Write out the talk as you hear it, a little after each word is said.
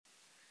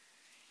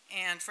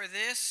And for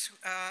this,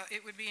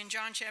 it would be in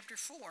John chapter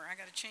 4. I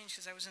got to change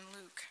because I was in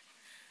Luke.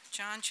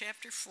 John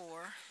chapter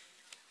 4.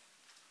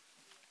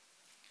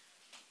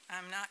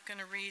 I'm not going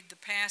to read the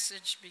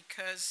passage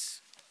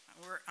because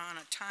we're on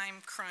a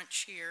time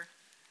crunch here.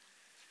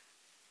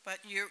 But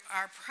you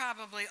are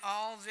probably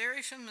all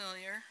very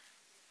familiar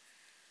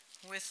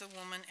with the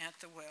woman at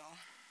the well.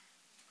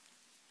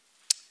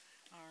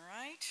 All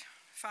right.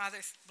 Father,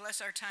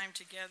 bless our time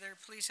together.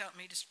 Please help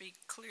me to speak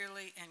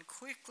clearly and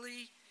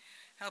quickly.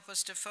 Help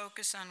us to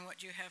focus on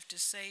what you have to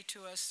say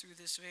to us through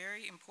this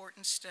very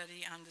important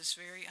study on this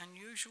very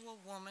unusual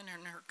woman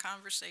and her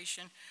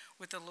conversation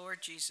with the Lord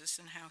Jesus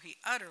and how he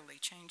utterly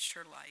changed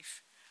her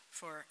life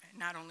for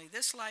not only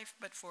this life,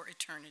 but for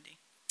eternity.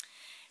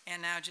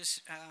 And now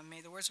just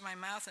may the words of my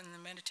mouth and the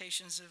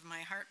meditations of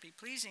my heart be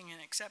pleasing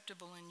and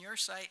acceptable in your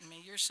sight, and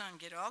may your Son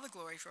get all the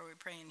glory, for we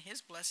pray in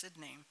his blessed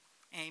name.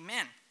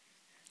 Amen.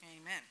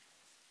 Amen.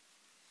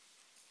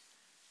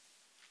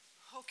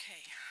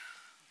 Okay.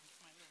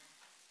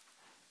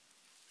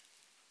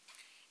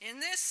 In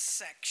this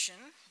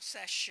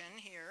session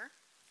here,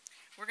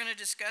 we're going to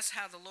discuss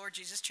how the Lord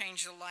Jesus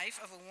changed the life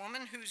of a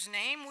woman whose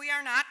name we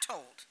are not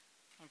told.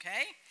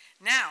 Okay?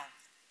 Now,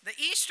 the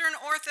Eastern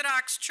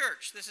Orthodox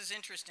Church, this is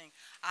interesting.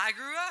 I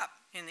grew up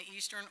in the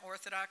Eastern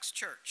Orthodox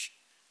Church.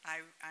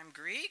 I'm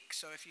Greek,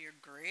 so if you're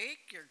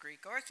Greek, you're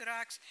Greek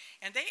Orthodox,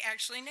 and they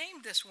actually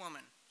named this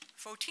woman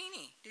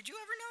Fotini. Did you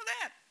ever know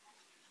that?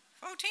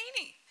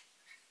 Fotini.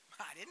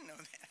 I didn't know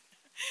that.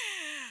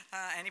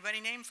 Anybody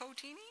named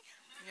Fotini?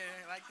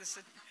 Yeah, like this.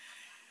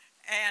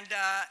 And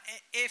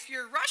if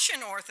you're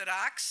Russian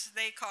Orthodox,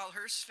 they call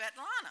her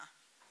Svetlana.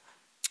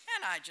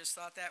 And I just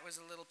thought that was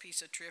a little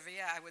piece of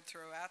trivia I would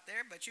throw out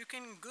there. But you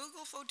can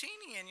Google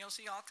Fotini and you'll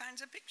see all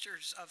kinds of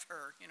pictures of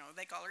her. You know,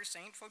 they call her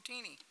Saint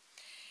Fotini.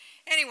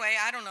 Anyway,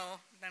 I don't know.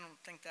 I don't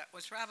think that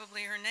was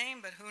probably her name,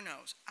 but who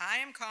knows. I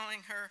am calling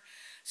her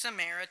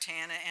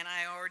Samaritana, and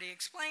I already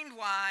explained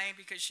why,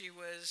 because she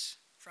was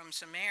from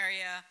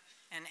Samaria,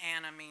 and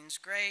Anna means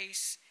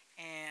grace.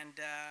 And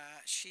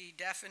she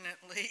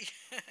definitely,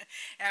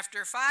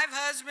 after 5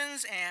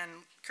 husbands and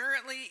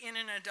currently in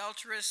an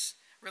adulterous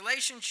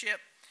relationship,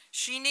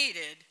 she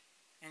needed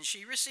and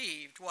she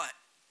received what?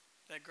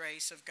 The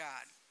grace of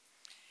God.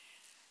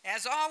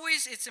 As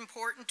always, it's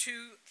important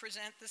to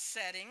present the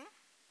setting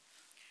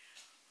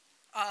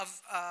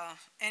of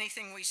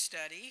anything we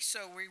study.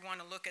 So we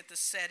want to look at the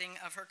setting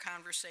of her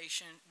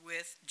conversation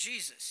with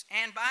Jesus.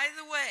 And by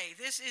the way,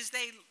 this is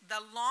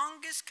the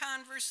longest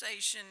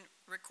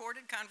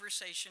recorded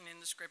conversation in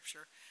the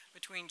scripture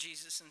between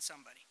Jesus and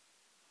somebody.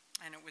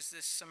 And it was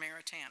this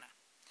Samaritana.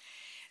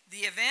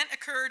 The event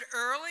occurred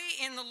early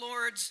in the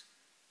Lord's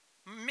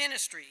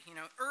ministry,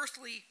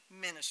 earthly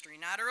ministry.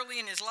 Not early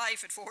in his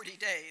life at 40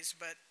 days,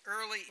 but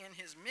early in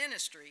his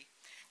ministry,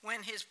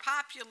 when his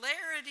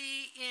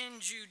popularity in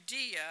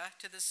Judea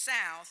to the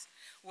south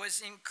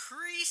was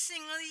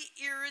increasingly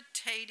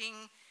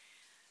irritating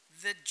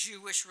the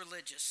Jewish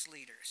religious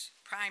leaders.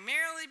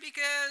 Primarily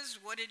because,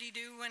 what did he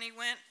do when he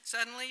went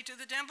suddenly to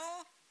the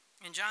temple?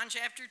 In John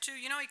chapter 2,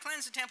 he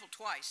cleansed the temple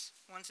twice.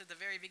 Once at the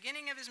very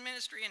beginning of his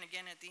ministry and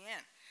again at the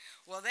end.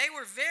 Well, they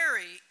were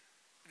very,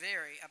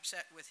 very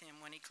upset with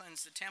him when he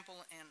cleansed the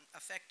temple and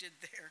affected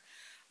their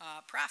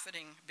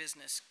profiting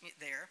business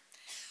there.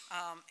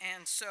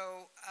 And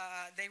so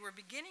they were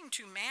beginning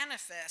to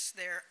manifest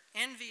their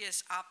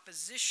envious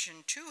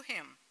opposition to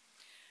him.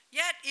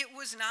 Yet it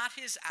was not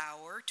his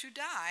hour to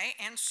die,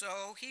 and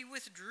so he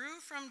withdrew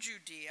from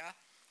Judea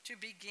to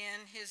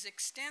begin his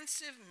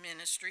extensive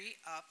ministry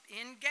up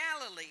in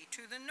Galilee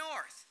to the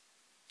north.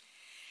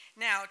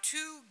 Now,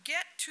 to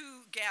get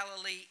to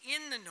Galilee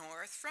in the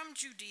north from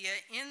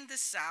Judea in the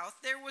south,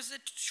 there was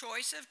a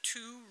choice of 2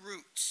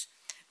 routes.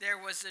 There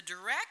was a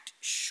direct,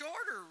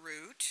 shorter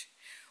route,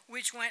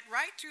 which went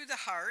right through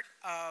the heart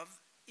of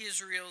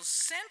Israel's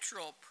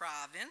central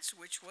province,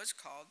 which was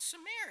called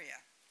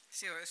Samaria.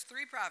 So there was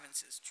 3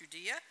 provinces: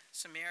 Judea,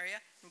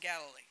 Samaria, and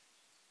Galilee.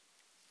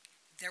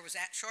 There was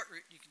that short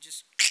route. You could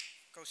just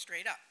go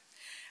straight up.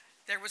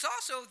 There was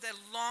also the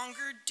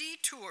longer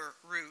detour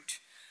route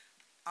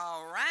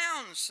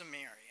around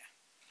Samaria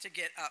to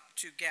get up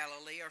to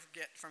Galilee, or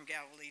get from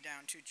Galilee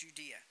down to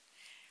Judea.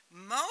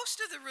 Most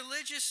of the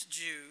religious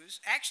Jews,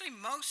 actually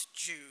most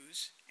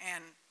Jews,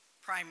 and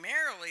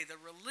primarily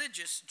the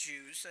religious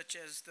Jews, such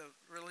as the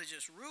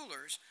religious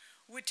rulers,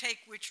 would take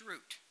which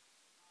route?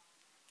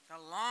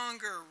 The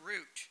longer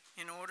route,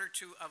 in order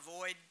to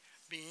avoid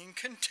being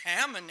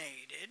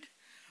contaminated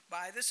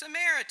by the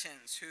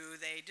Samaritans, who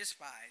they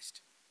despised.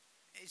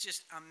 It's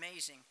just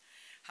amazing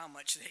how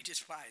much they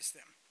despised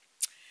them.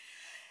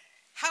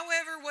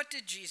 However, what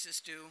did Jesus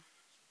do?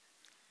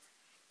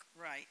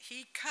 Right.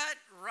 He cut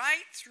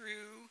right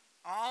through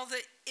all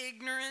the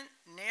ignorant,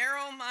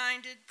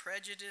 narrow-minded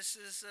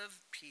prejudices of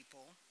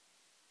people,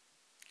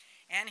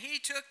 and he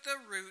took the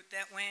route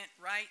that went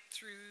right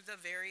through the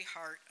very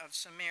heart of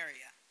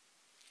Samaria.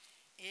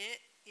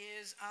 It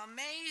is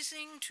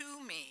amazing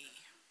to me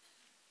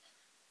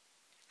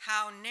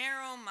how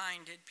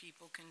narrow-minded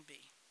people can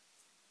be.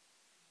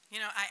 You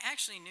know, I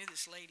actually knew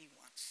this lady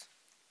once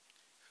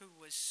who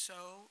was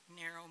so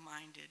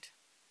narrow-minded,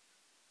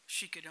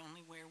 she could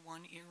only wear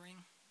one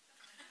earring.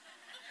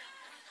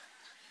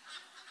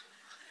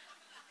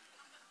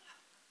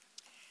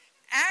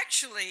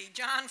 Actually,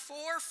 John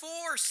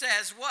 4:4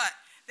 says what?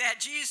 That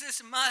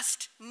Jesus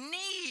must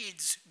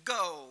needs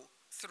go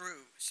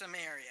through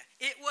Samaria.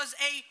 It was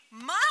a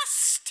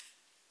must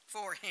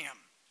for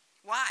him.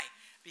 Why?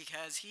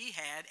 Because he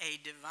had a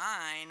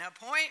divine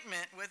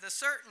appointment with a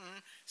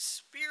certain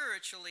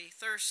spiritually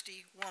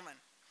thirsty woman.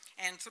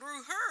 And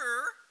through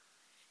her,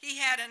 he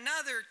had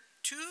another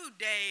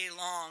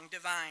 2-day-long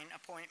divine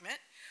appointment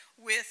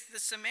with the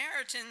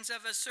Samaritans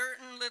of a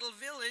certain little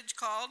village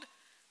called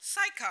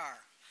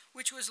Sychar,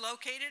 which was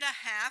located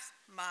a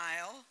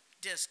half-mile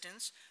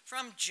distance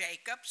from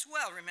Jacob's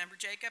well. Remember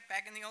Jacob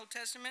back in the Old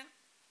Testament?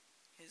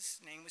 His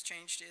name was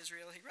changed to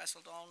Israel. He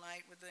wrestled all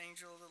night with the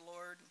angel of the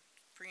Lord,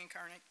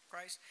 pre-incarnate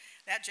Christ.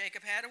 That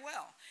Jacob had a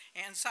well.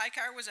 And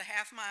Sychar was a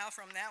half-mile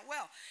from that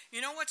well.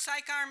 You know what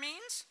Sychar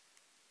means?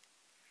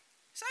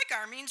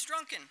 Sychar means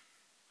drunken.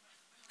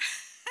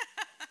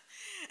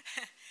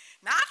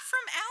 Not from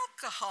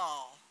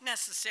alcohol,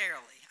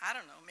 necessarily. I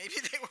don't know, maybe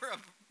they were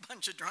a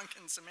bunch of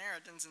drunken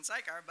Samaritans in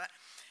Sychar, but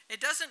it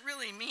doesn't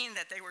really mean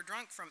that they were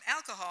drunk from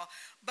alcohol,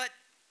 but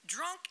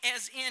drunk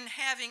as in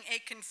having a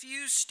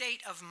confused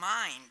state of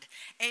mind,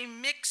 a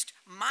mixed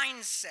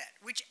mindset,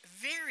 which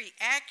very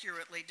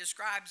accurately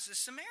describes the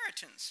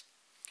Samaritans,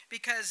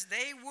 because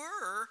they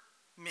were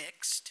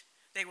mixed.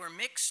 They were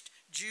mixed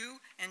Jew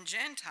and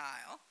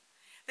Gentile.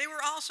 They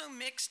were also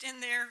mixed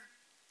in their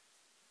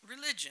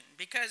religion,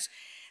 because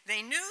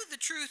they knew the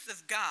truth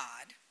of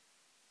God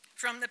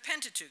from the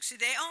Pentateuch. See,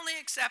 they only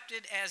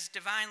accepted as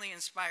divinely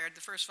inspired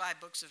the first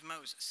 5 books of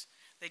Moses.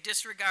 They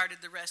disregarded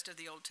the rest of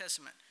the Old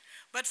Testament.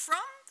 But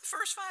from the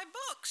first 5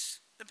 books,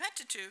 the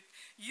Pentateuch,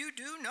 you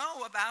do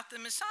know about the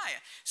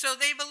Messiah. So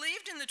they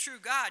believed in the true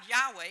God,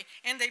 Yahweh,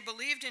 and they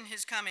believed in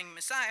his coming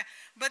Messiah,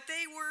 but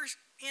they were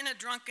in a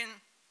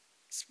drunken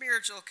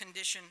spiritual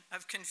condition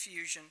of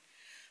confusion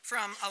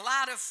from a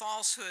lot of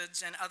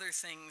falsehoods and other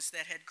things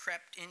that had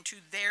crept into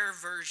their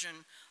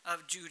version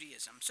of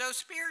Judaism. So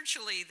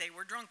spiritually, they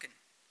were drunken.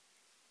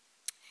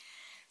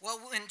 Well,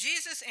 when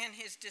Jesus and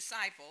his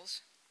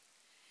disciples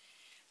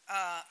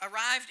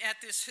arrived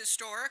at this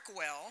historic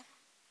well,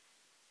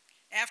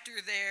 after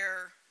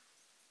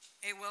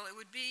it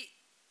would be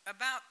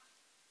about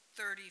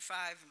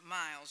 35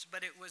 miles,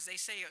 but they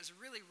say it was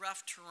really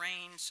rough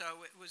terrain,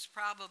 so it was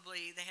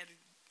probably, they had to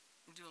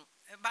do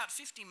about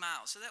 50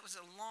 miles, so that was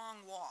a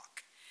long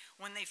walk.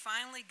 When they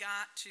finally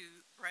got to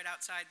right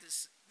outside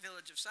this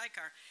village of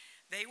Sychar,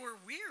 they were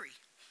weary,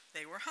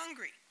 they were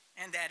hungry,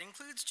 and that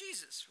includes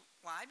Jesus.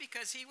 Why?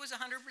 Because he was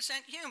 100%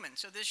 human,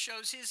 so this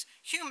shows his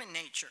human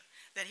nature,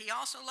 that he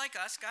also, like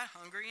us, got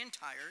hungry and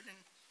tired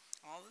and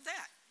all of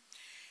that.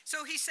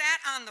 So he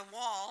sat on the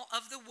wall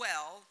of the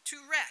well to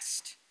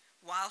rest,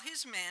 while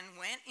his men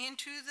went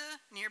into the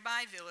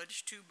nearby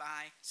village to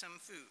buy some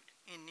food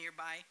in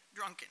nearby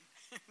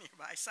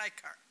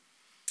Sychar.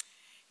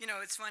 You know,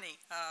 it's funny,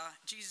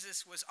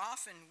 Jesus was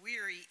often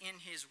weary in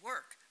his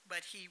work,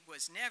 but he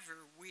was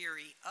never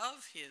weary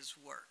of his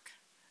work.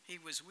 He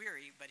was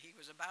weary, but he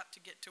was about to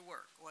get to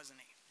work, wasn't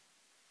he?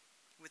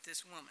 With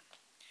this woman.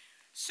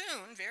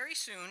 Soon, very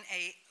soon,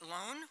 a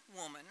lone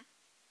woman,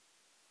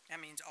 that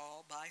means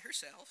all by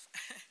herself,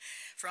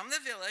 from the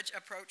village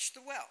approached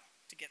the well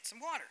to get some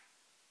water,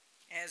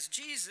 as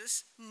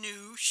Jesus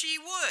knew she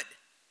would.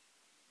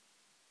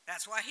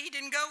 That's why he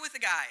didn't go with the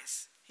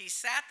guys. He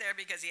sat there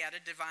because he had a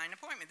divine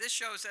appointment. This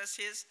shows us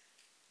his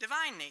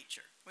divine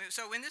nature.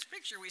 So in this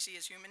picture, we see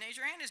his human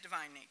nature and his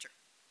divine nature.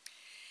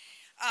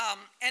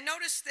 And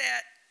notice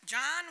that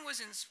John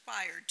was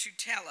inspired to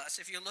tell us,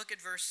 if you look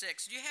at verse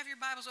 6. Do you have your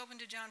Bibles open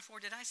to John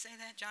 4? Did I say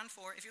that? John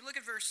 4. If you look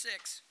at verse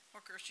 6,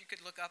 or of course you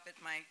could look up at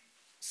my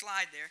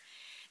slide there.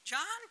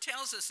 John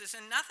tells us this,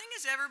 and nothing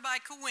is ever by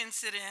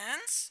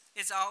coincidence.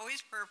 It's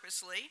always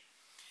purposely.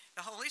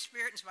 The Holy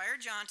Spirit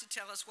inspired John to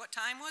tell us, what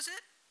time was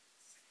it?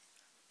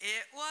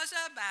 It was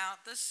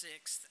about the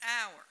 6th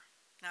hour.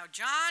 Now,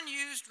 John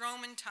used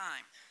Roman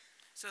time,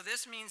 so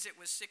this means it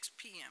was 6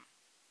 p.m.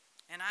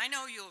 And I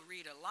know you'll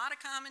read a lot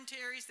of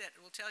commentaries that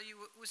will tell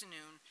you it was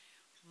noon.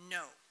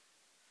 No.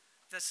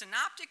 The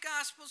Synoptic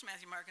Gospels,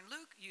 Matthew, Mark, and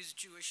Luke, used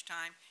Jewish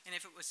time, and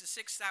if it was the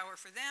 6th hour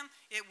for them,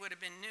 it would have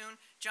been noon.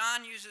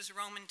 John uses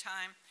Roman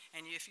time,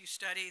 and if you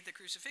study the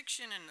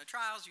crucifixion and the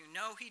trials, you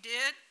know he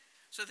did.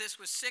 So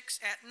this was 6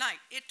 at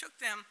night. It took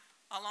them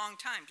a long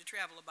time to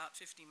travel about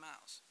 50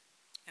 miles.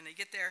 And they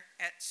get there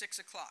at 6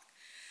 o'clock.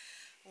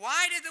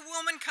 Why did the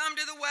woman come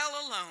to the well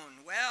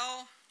alone?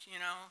 Well,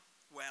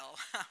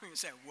 I'm going to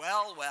say,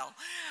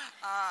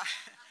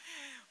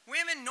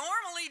 women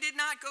normally did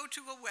not go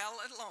to a well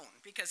alone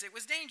because it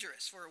was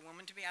dangerous for a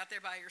woman to be out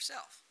there by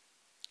herself.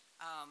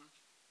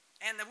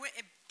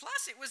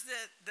 Plus it was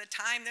the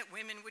time that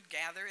women would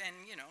gather, and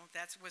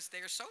that was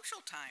their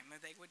social time.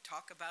 They would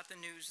talk about the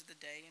news of the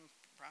day and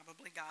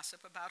probably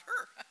gossip about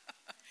her.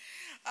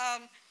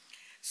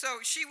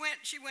 So she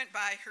went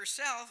by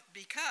herself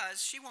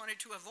because she wanted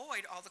to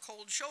avoid all the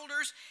cold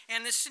shoulders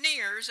and the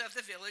sneers of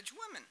the village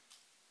women,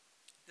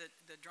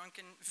 the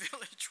drunken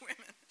village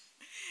women.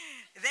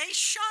 They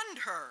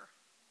shunned her.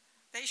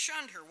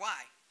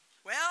 Why?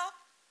 Well,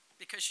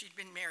 because she'd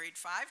been married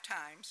 5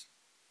 times,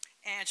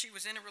 and she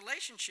was in a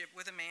relationship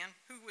with a man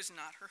who was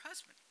not her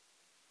husband.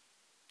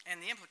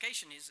 And the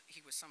implication is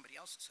he was somebody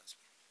else's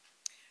husband.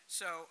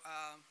 So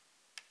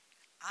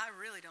I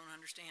really don't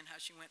understand how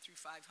she went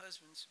through 5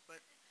 husbands, but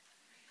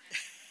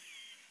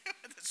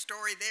the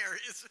story there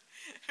is,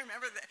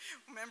 remember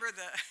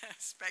the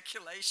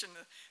speculation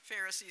the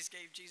Pharisees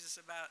gave Jesus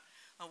about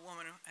a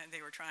woman, and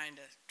they were trying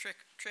to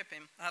trip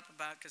him up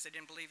about because they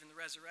didn't believe in the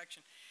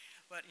resurrection.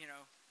 But,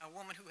 a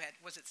woman who had,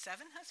 was it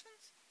 7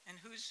 husbands? And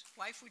whose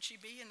wife would she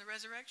be in the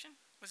resurrection?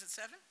 Was it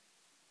 7?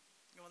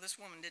 Well, this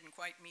woman didn't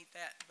quite meet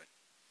that.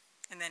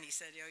 And then he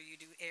said, you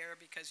do err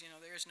because,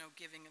 there is no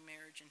giving of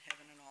marriage in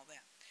heaven and all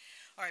that.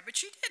 All right, but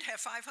she did have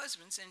 5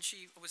 husbands, and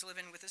she was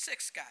living with a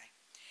 6th guy.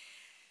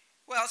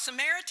 Well,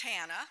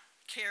 Samaritana,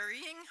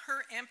 carrying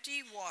her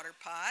empty water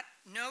pot,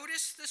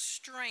 noticed the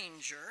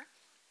stranger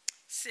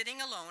sitting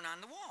alone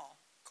on the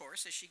wall. Of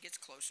course, as she gets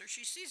closer,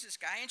 she sees this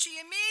guy, and she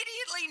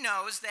immediately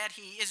knows that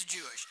he is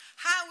Jewish.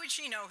 How would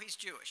she know he's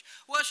Jewish?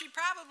 Well, she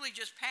probably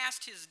just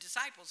passed his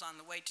disciples on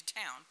the way to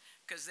town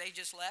because they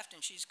just left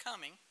and she's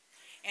coming.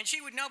 And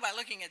she would know by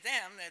looking at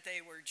them that they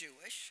were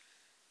Jewish,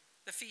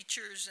 the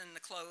features and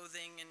the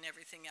clothing and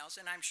everything else.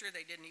 And I'm sure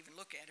they didn't even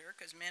look at her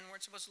because men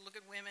weren't supposed to look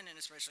at women,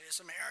 and especially a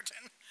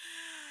Samaritan.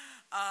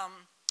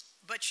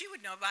 But she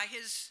would know by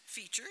his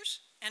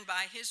features and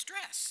by his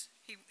dress.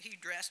 He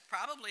dressed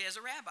probably as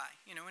a rabbi,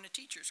 in a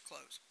teacher's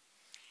clothes.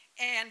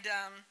 And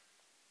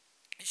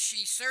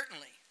she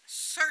certainly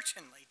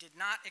did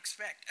not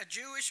expect a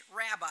Jewish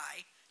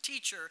rabbi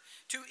teacher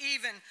to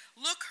even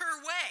look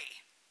her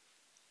way,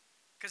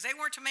 because they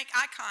weren't to make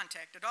eye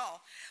contact at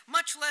all,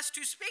 much less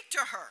to speak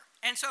to her.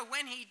 And so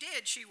when he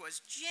did, she was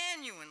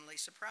genuinely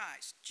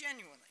surprised,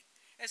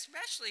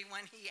 especially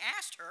when he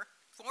asked her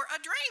for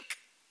a drink.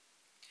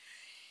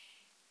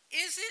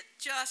 Is it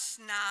just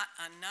not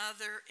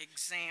another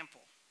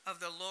example of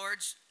the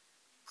Lord's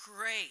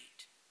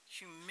great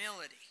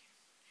humility,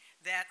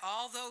 that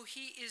although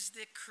he is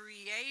the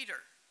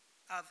creator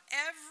of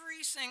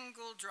every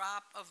single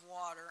drop of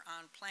water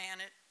on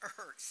planet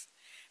Earth,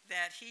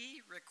 that he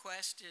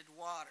requested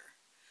water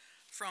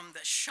from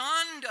the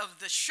shunned of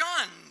the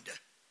shunned?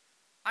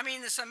 I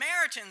mean, the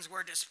Samaritans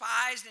were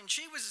despised, and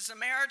she was a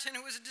Samaritan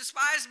who was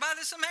despised by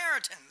the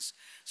Samaritans.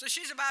 So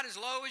she's about as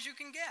low as you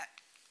can get,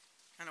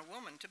 and a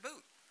woman to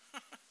boot.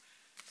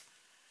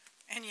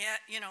 And yet,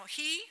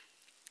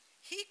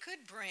 he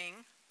could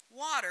bring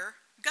water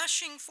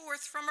gushing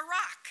forth from a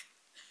rock,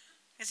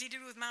 as he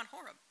did with Mount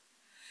Horeb,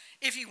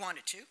 if he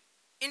wanted to.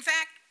 In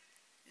fact,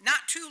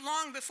 not too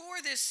long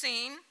before this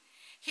scene,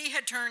 he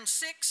had turned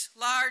 6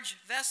 large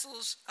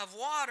vessels of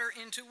water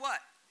into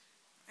what?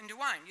 Into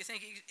wine. You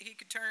think he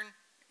could turn,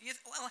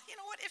 well, you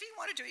know what? If he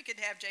wanted to, he could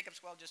have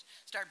Jacob's well just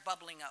start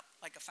bubbling up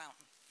like a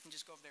fountain and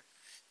just go over there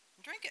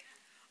and drink it.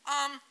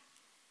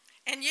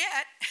 And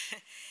yet,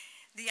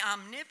 the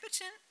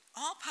omnipotent,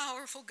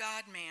 all-powerful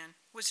God-man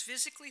was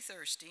physically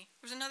thirsty.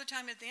 There was another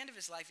time at the end of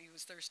his life he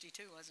was thirsty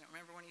too, wasn't it?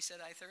 Remember when he said,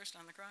 I thirst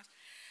on the cross?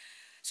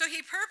 So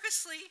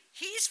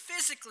he's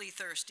physically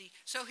thirsty,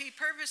 so he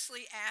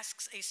purposely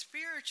asks a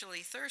spiritually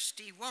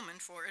thirsty woman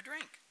for a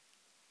drink.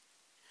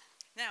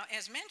 Now,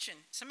 as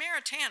mentioned,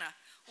 Samaritana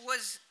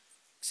was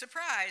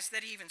surprised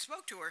that he even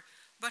spoke to her,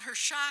 but her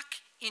shock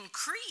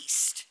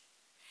increased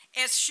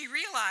as she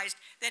realized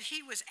that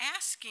he was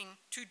asking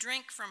to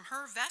drink from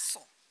her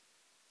vessel.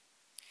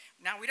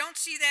 Now, we don't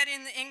see that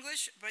in the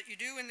English, but you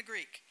do in the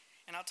Greek,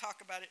 and I'll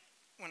talk about it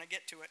when I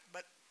get to it.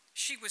 But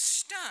she was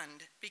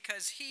stunned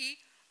because he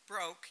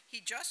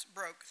just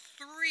broke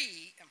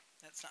 3,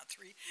 that's not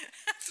 3,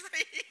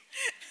 3,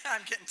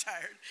 I'm getting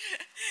tired,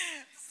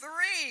 3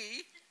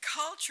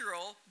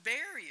 cultural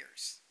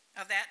barriers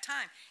of that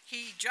time.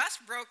 He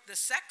just broke the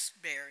sex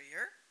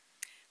barrier,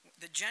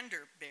 the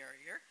gender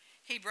barrier,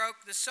 he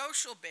broke the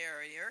social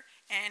barrier,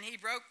 and he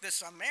broke the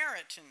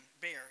Samaritan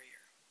barrier.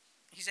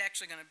 He's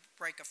actually going to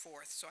break a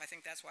 4th, so I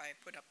think that's why I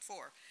put up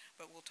 4.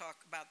 But we'll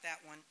talk about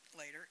that one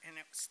later, and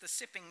it's the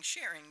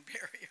sipping-sharing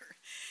barrier.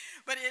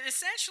 But it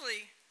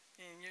essentially,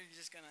 and you're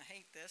just going to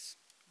hate this,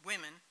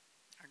 women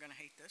are going to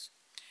hate this,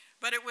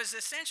 but it was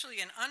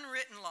essentially an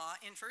unwritten law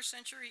in first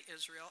century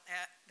Israel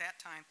at that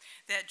time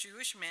that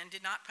Jewish men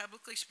did not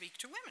publicly speak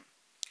to women.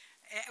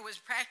 It was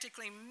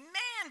practically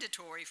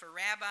mandatory for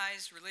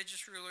rabbis,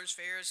 religious rulers,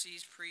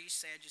 Pharisees, priests,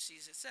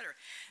 Sadducees, etc.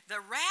 The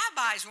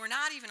rabbis were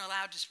not even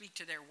allowed to speak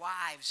to their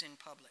wives in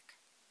public,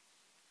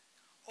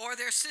 or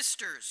their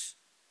sisters,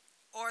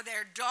 or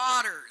their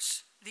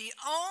daughters. The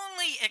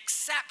only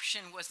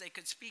exception was they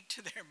could speak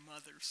to their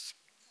mothers.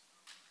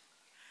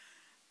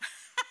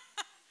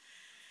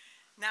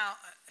 Now,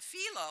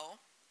 Philo,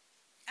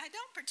 I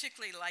don't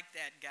particularly like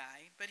that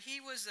guy, but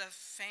he was a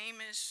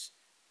famous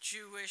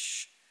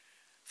Jewish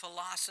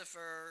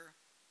philosopher,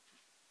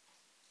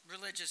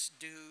 religious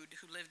dude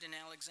who lived in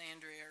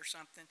Alexandria or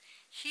something.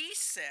 He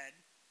said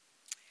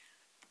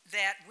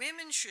that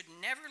women should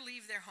never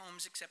leave their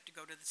homes except to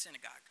go to the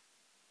synagogue.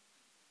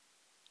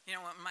 You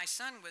know, when my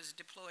son was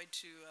deployed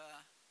to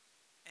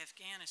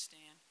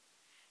Afghanistan,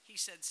 he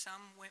said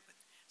some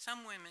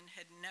women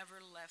had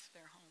never left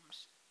their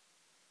homes.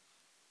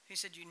 He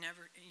said you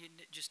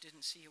just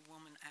didn't see a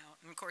woman out.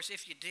 And of course,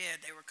 if you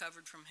did, they were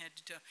covered from head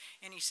to toe.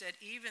 And he said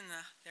even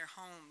their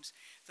homes,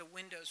 the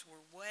windows were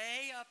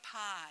way up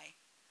high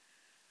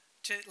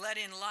to let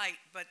in light,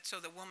 but so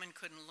the woman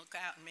couldn't look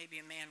out and maybe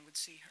a man would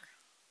see her.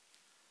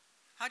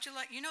 How'd you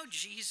like,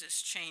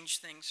 Jesus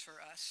changed things for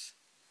us.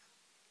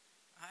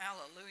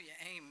 Hallelujah,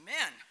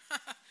 amen.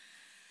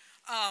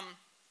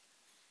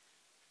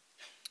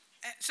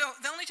 So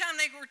the only time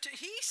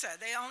he said,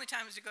 the only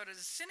time was to go to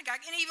the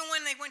synagogue. And even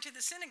when they went to the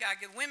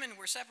synagogue, the women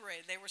were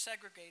separated. They were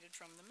segregated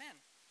from the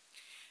men.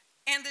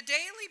 And the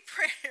daily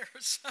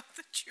prayers of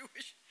the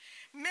Jewish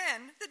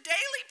men, the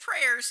daily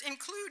prayers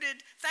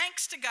included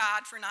thanks to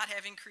God for not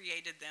having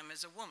created them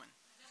as a woman.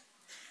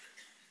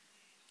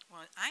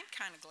 Well, I'm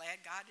kind of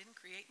glad God didn't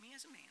create me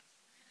as a man.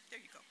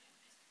 There you go.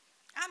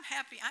 I'm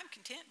happy. I'm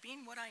content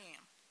being what I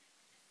am.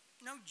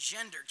 No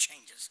gender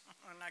changes.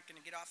 I'm not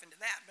going to get off into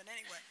that, but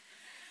anyway.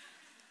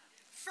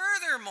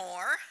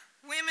 Furthermore,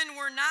 women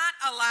were not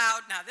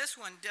allowed, now this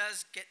one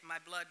does get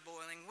my blood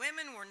boiling,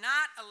 women were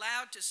not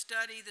allowed to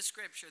study the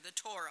scripture, the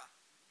Torah.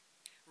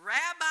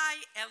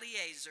 Rabbi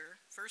Eliezer,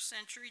 first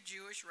century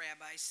Jewish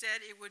rabbi,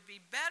 said it would be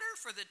better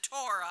for the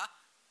Torah,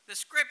 the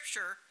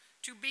scripture,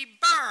 to be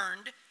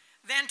burned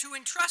than to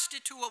entrust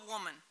it to a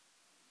woman.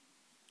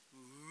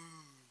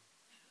 Ooh.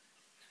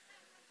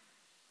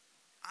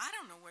 I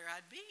don't know where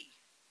I'd be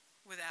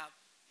without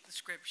the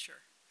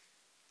scripture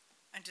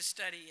and to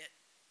study it.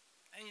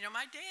 And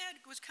my dad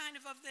was kind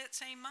of that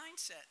same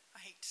mindset. I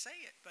hate to say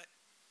it, but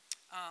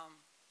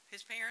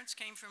his parents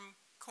came from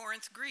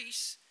Corinth,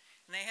 Greece,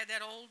 and they had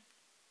that old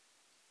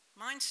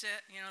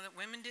mindset, that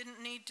women didn't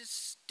need to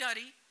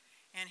study.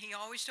 And he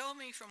always told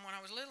me from when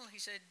I was little, he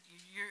said,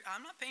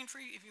 I'm not paying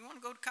for you. If you want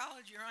to go to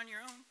college, you're on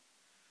your own.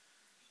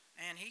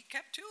 And he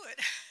kept to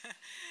it.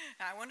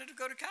 I wanted to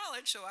go to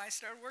college, so I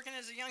started working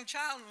as a young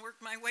child and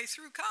worked my way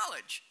through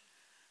college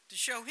to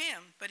show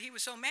him. But he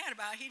was so mad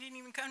about it, he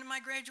didn't even come to my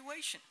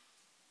graduation.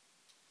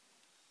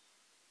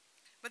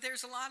 But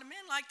there's a lot of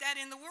men like that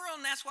in the world,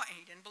 and that's why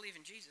he didn't believe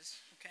in Jesus,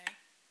 okay?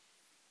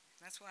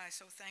 That's why I'm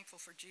so thankful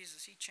for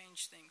Jesus. He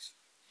changed things.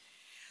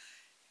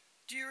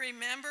 Do you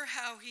remember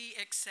how he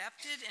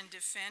accepted and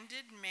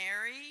defended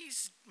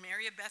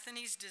Mary of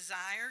Bethany's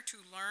desire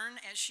to learn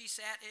as she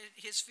sat at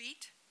his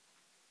feet?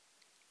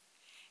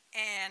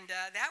 And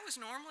that was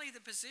normally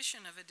the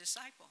position of a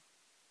disciple.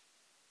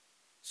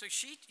 So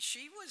she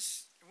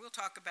was, we'll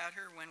talk about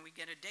her when we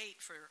get a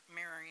date for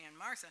Mary and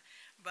Martha,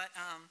 but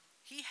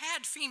he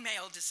had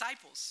female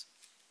disciples.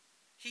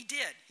 He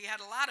did. He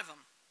had a lot of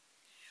them.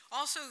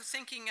 Also,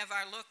 thinking of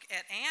our look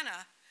at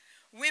Anna,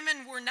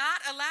 women were not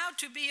allowed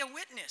to be a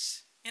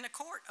witness in a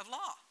court of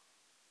law.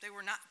 They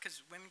were not,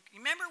 because women, you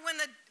remember when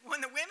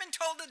the women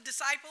told the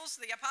disciples,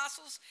 the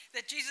apostles,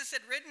 that Jesus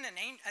had risen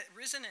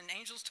and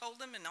angels told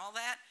them and all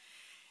that?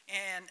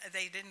 And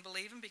they didn't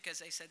believe him because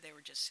they said they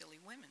were just silly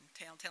women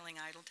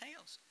telling idle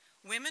tales.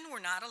 Women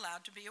were not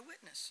allowed to be a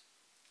witness.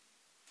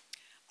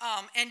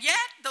 And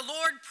yet, the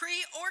Lord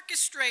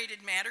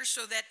pre-orchestrated matters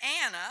so that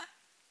Anna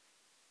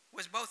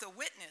was both a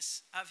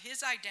witness of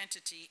his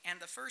identity and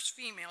the first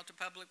female to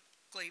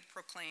publicly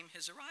proclaim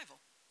his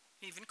arrival.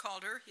 He even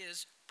called her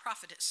his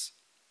prophetess.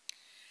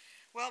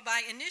 Well,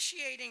 by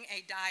initiating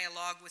a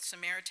dialogue with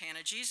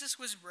Samaritana, Jesus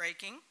was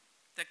breaking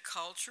the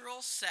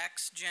cultural,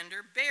 sex,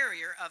 gender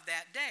barrier of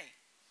that day.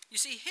 You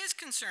see, his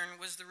concern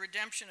was the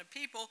redemption of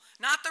people,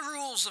 not the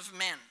rules of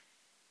men.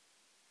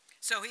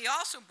 So he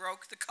also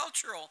broke the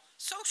cultural,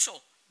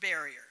 social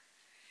barrier.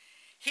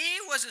 He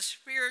was a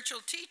spiritual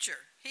teacher.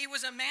 He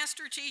was a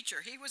master teacher.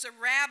 He was a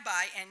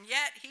rabbi, and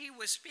yet he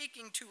was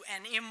speaking to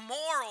an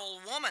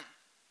immoral woman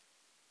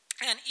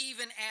and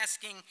even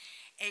asking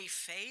a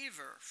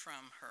favor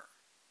from her,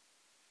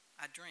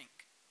 a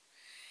drink.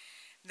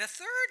 The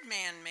third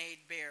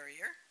man-made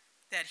barrier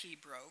that he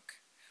broke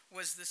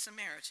was the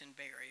Samaritan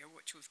barrier,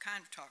 which we've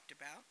kind of talked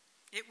about.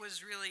 It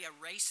was really a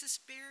racist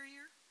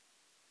barrier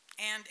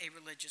and a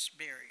religious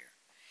barrier.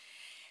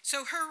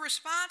 So her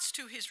response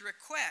to his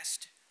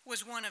request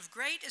was one of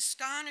great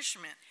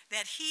astonishment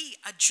that he,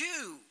 a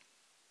Jew,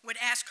 would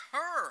ask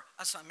her,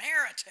 a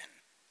Samaritan,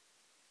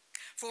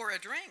 for a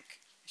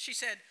drink. She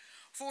said,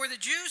 "For the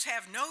Jews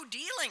have no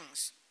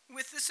dealings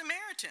with the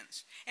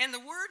Samaritans." And the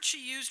word she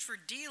used for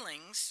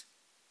dealings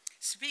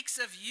speaks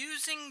of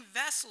using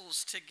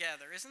vessels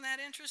together. Isn't that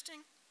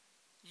interesting?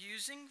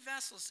 Using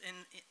vessels,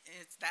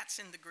 that's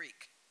in the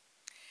Greek.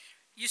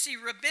 You see,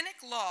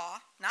 rabbinic law,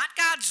 not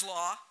God's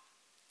law,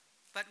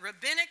 but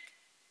rabbinic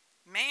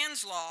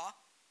man's law,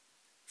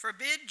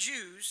 forbid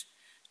Jews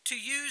to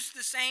use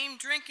the same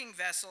drinking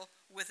vessel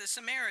with a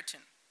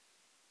Samaritan.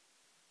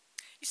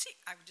 You see,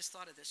 I just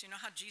thought of this. You know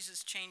how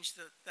Jesus changed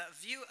the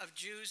view of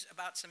Jews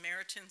about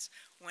Samaritans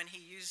when he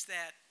used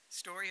that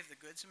story of the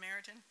Good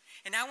Samaritan?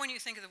 And now when you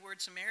think of the word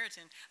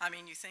Samaritan, I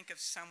mean, you think of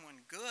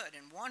someone good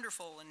and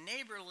wonderful and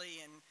neighborly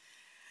and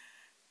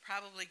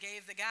probably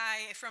gave the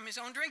guy from his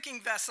own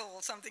drinking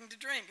vessel something to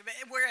drink.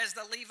 Whereas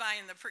the Levi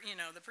and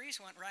the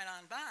priest went right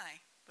on by.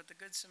 But the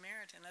Good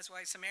Samaritan, that's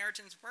why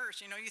Samaritan's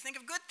purse, you think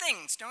of good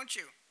things, don't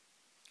you?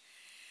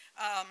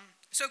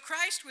 So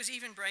Christ was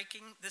even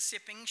breaking the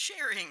sipping,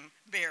 sharing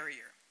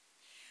barrier.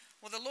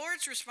 Well, the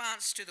Lord's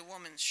response to the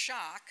woman's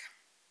shock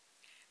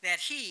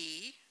that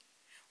he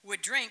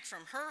would drink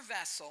from her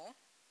vessel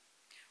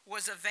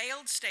was a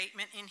veiled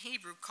statement in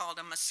Hebrew called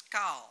a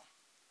maskal.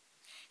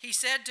 He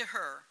said to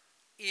her,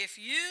 if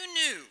you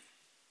knew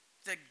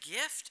the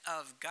gift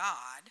of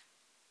God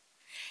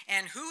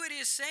and who it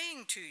is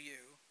saying to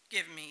you,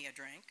 give me a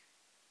drink,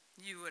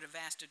 you would have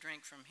asked a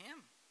drink from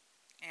him,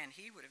 and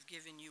he would have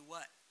given you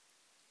what?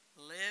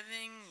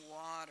 Living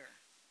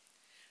water.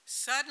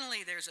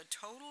 Suddenly there's a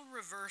total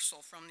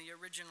reversal from the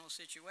original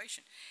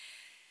situation.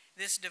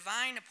 This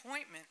divine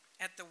appointment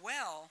at the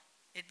well,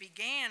 it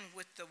began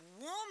with the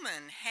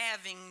woman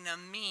having the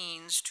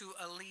means to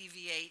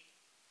alleviate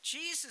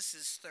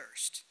Jesus'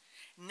 thirst.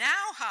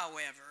 Now,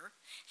 however,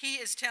 he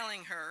is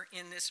telling her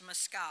in this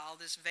maskal,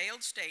 this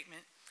veiled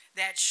statement,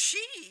 that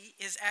she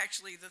is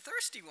actually the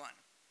thirsty one.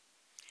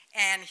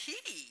 And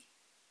he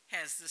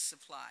has the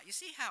supply. You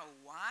see how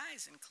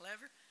wise and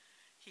clever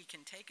he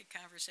can take a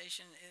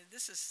conversation?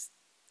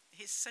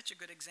 He's such a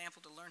good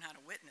example to learn how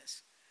to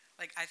witness.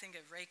 Like, I think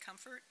of Ray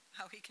Comfort,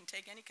 how he can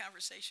take any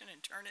conversation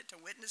and turn it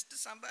to witness to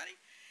somebody.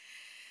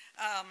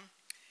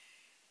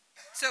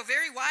 So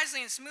very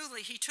wisely and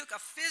smoothly, he took a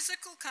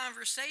physical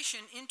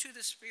conversation into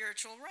the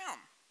spiritual realm.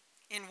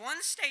 In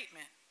one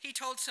statement, he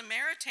told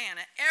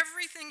Samaritana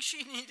everything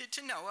she needed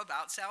to know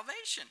about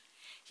salvation.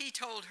 He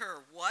told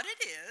her what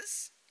it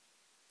is,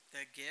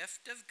 the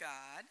gift of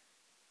God,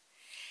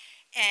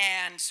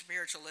 and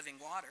spiritual living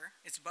water.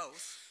 It's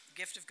both,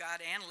 gift of God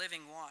and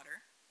living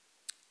water.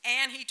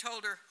 And he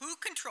told her who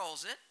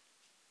controls it.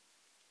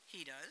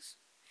 He does.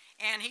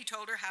 And he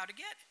told her how to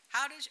get it.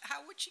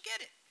 How would she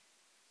get it?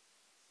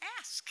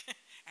 Ask.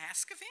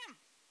 Ask of him.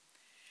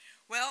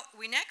 Well,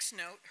 we next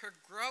note her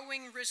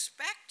growing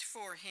respect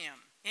for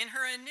him. In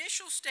her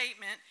initial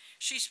statement,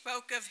 she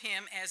spoke of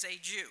him as a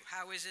Jew.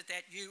 How is it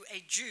that you,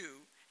 a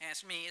Jew,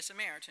 ask me, a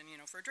Samaritan,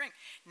 for a drink?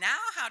 Now,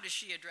 how does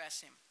she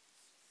address him?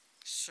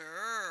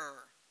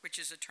 Sir, which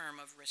is a term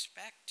of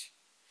respect.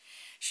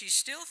 She's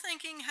still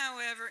thinking,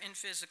 however, in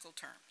physical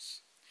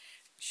terms.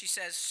 She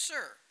says,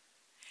 sir,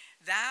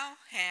 thou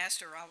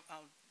hast, or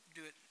I'll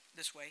do it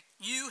this way,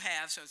 you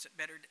have, so it's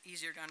better,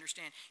 easier to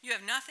understand, you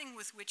have nothing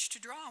with which to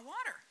draw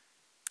water.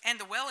 And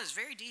the well is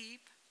very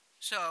deep,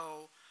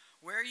 so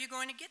where are you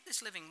going to get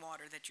this living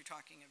water that you're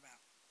talking about?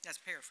 That's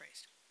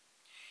paraphrased.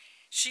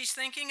 She's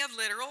thinking of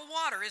literal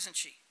water, isn't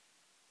she?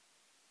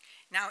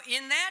 Now,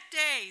 in that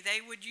day,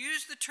 they would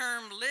use the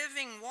term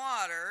living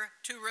water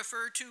to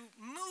refer to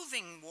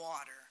moving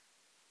water,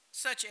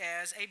 such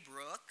as a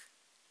brook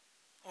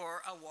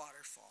or a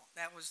waterfall.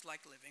 That was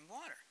like living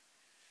water.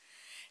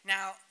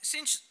 Now,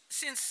 since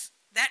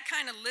that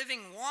kind of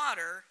living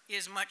water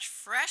is much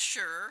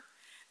fresher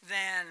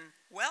than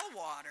well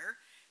water,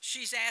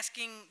 she's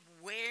asking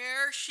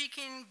where she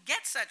can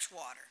get such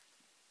water.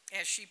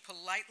 As she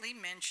politely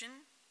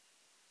mentioned,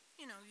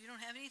 you don't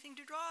have anything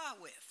to draw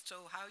with,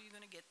 so how are you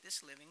going to get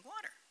this living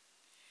water?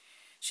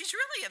 She's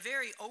really a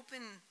very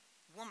open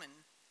woman,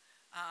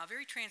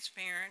 very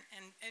transparent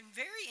and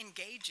very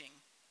engaging.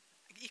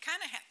 You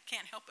kind of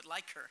can't help but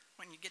like her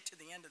when you get to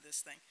the end of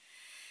this thing.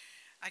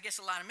 I guess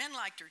a lot of men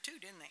liked her too,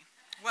 didn't they?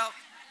 Well,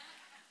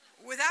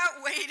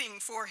 without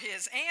waiting for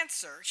his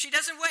answer, she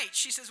doesn't wait.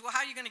 She says, well,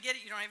 how are you going to get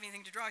it? You don't have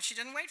anything to draw. She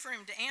doesn't wait for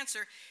him to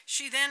answer.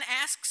 She then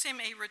asks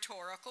him a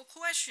rhetorical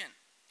question.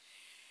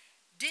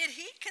 Did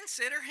he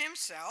consider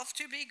himself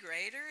to be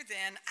greater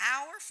than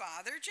our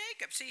father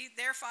Jacob? See,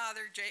 their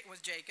father was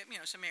Jacob.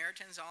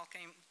 Samaritans all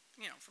came,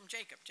 from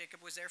Jacob.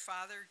 Jacob was their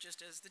father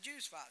just as the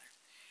Jews' father,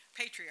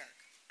 patriarch.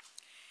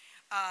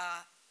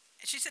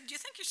 She said, do you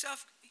think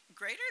yourself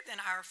greater than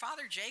our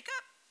father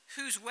Jacob,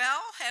 whose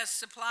well has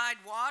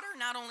supplied water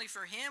not only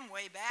for him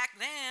way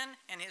back then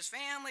and his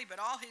family, but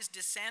all his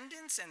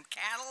descendants and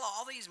cattle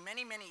all these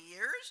many, many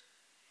years?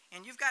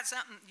 And you've got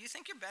something, you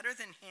think you're better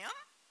than him?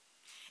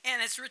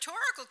 And it's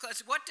rhetorical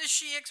because what does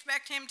she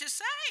expect him to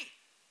say?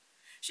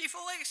 She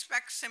fully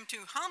expects him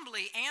to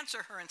humbly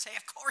answer her and say,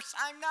 of course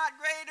I'm not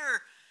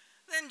greater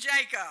than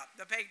Jacob,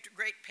 the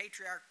great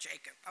patriarch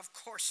Jacob. Of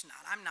course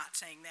not. I'm not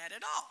saying that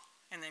at all.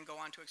 And then go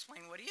on to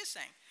explain what he is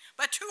saying.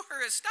 But to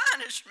her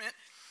astonishment,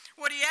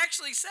 what he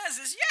actually says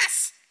is,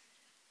 yes,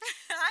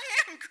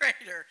 I am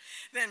greater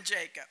than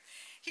Jacob.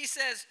 He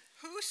says,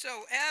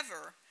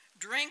 whosoever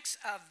drinks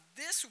of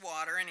this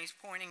water, and he's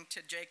pointing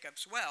to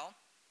Jacob's well,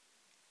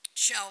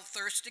 shall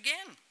thirst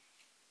again.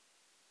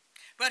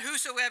 But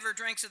whosoever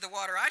drinks of the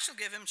water I shall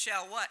give him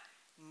shall what?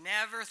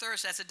 Never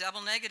thirst. That's a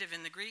double negative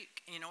in the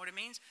Greek. You know what it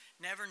means?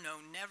 Never, no,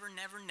 never,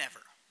 never,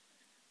 never.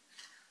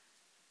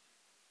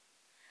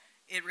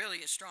 It really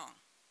is strong.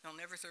 They'll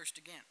never thirst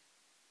again.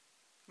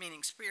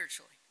 Meaning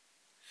spiritually.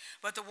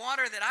 But the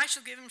water that I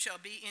shall give him shall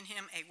be in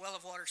him a well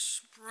of water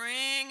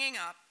springing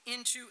up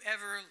into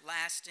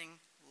everlasting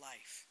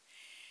life.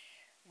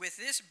 With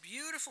this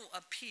beautiful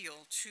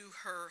appeal to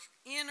her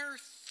inner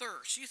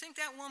thirst. You think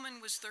that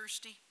woman was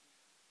thirsty?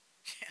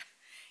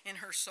 Yeah, in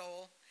her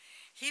soul.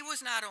 He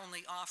was not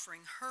only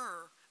offering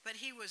her, but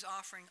he was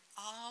offering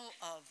all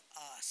of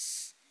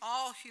us,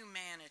 all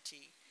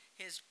humanity,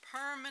 his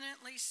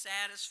permanently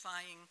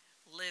satisfying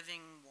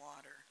living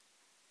water.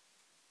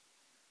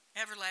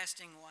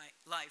 Everlasting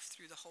life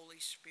through the Holy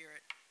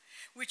Spirit,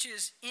 which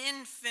is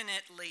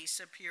infinitely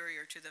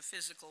superior to the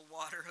physical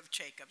water of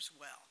Jacob's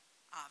well,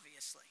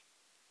 obviously,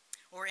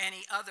 or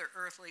any other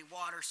earthly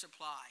water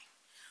supply.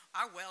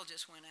 Our well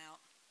just went out.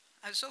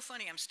 It was so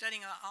funny. I'm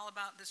studying all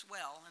about this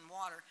well and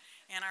water,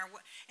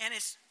 and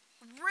it's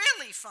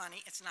really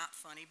funny. It's not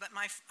funny, but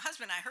my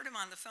husband, I heard him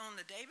on the phone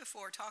the day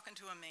before talking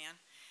to a man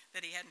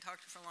that he hadn't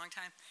talked to for a long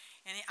time,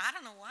 and I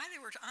don't know why they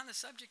were on the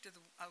subject of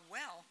a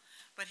well,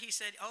 but he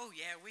said, "Oh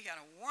yeah, we got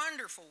a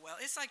wonderful well.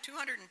 It's like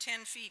 210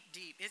 feet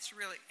deep. It's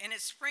really, and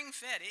it's spring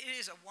fed. It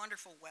is a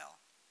wonderful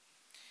well."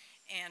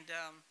 And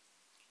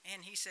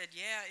he said,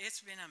 "Yeah,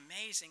 it's been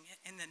amazing."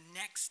 And the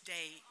next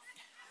day,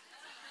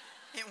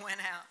 it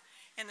went out,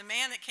 and the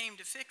man that came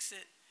to fix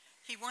it,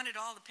 he wanted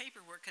all the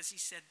paperwork because he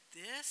said,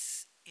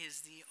 "This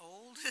is the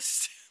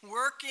oldest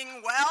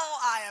working well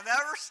I have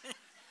ever seen."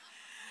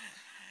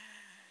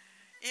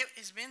 It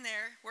has been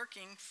there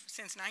working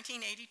since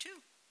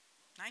 1982.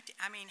 I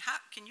mean,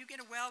 how can you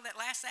get a well that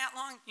lasts that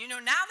long? You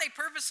know, now they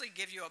purposely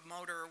give you a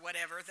motor or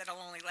whatever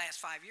that'll only last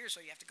 5 years, so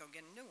you have to go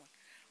get a new one.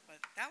 But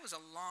that was a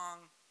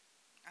long,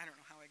 I don't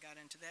know how I got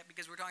into that,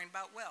 because we're talking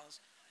about wells.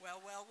 Well.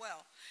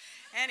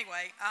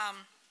 Anyway,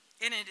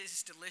 and it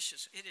is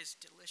delicious. It is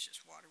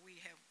delicious water.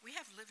 We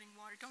have living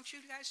water. Don't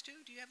you guys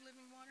too? Do you have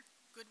living water?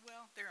 Good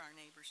well? They're our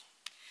neighbors.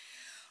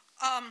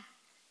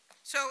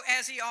 So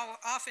as he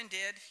often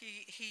did,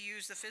 he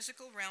used the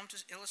physical realm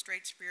to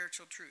illustrate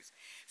spiritual truth.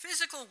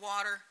 Physical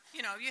water,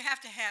 you know, you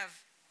have to have,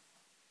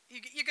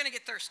 you're going to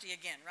get thirsty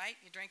again, right?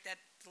 You drink that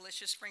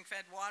delicious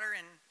spring-fed water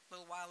and a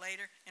little while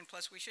later, and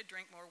plus we should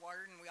drink more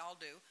water than we all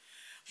do,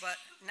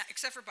 but not,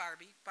 except for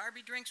Barbie.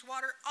 Barbie drinks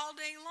water all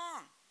day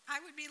long.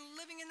 I would be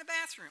living in the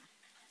bathroom.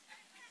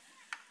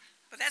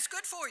 But that's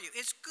good for you.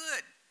 It's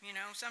good. You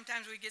know,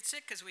 sometimes we get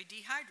sick because we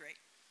dehydrate,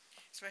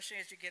 especially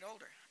as you get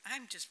older.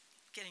 I'm just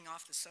getting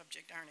off the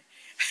subject, aren't I?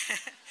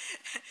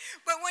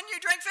 But when you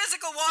drink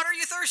physical water,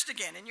 you thirst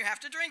again, and you have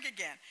to drink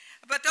again.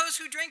 But those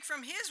who drink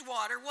from his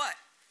water, what?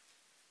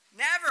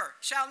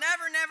 Shall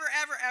never,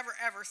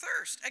 ever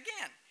thirst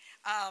again,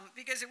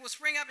 because it will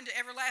spring up into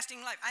everlasting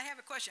life. I have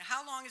a question.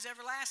 How long is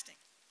everlasting?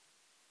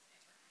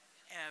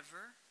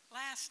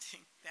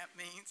 Everlasting. That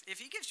means, if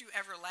he gives you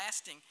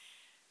everlasting,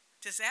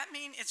 does that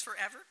mean it's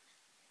forever?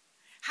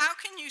 How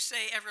can you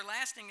say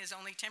everlasting is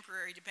only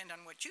temporary, depend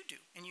on what you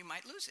do, and you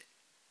might lose it?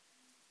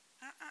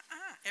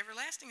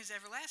 Everlasting is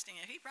everlasting.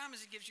 If he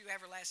promises he gives you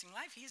everlasting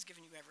life, he has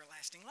given you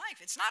everlasting life.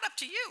 It's not up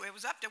to you. It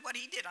was up to what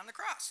he did on the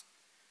cross.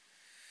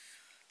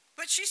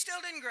 But she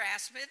still didn't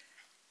grasp it.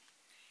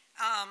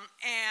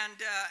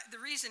 The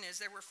reason is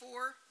there were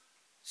 4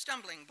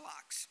 stumbling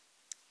blocks,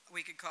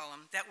 we could call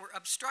them, that were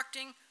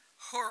obstructing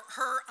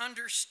her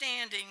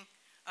understanding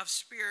of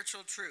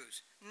spiritual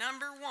truths.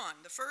 Number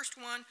 1, the first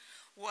one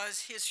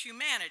was his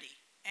humanity.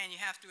 And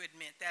you have to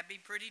admit, that'd be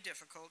pretty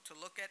difficult to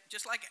look at,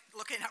 just like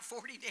looking at a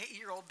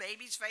 40-year-old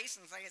baby's face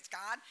and say it's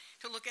God,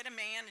 to look at a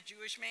man, a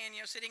Jewish man,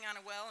 you know, sitting on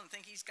a well and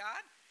think he's God.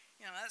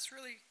 You know, that's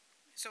really,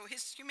 so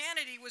his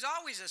humanity was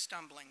always a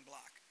stumbling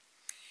block.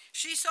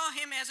 She saw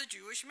him as a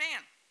Jewish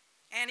man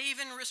and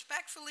even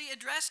respectfully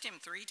addressed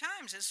him 3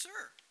 times as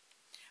sir.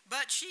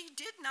 But she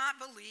did not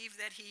believe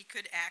that he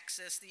could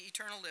access the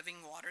eternal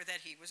living water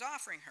that he was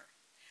offering her,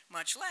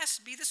 much less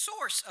be the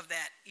source of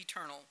that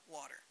eternal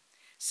water.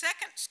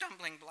 Second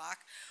stumbling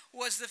block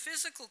was the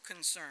physical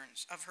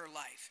concerns of her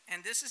life,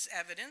 and this is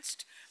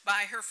evidenced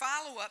by her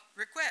follow-up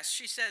request.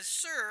 She says,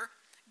 "Sir,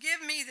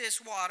 give me this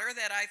water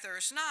that I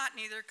thirst not,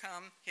 neither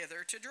come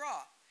hither to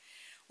draw."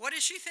 What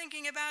is she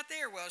thinking about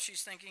there? Well,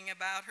 she's thinking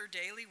about her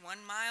daily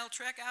 1-mile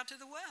trek out to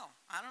the well.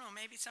 I don't know,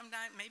 maybe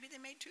they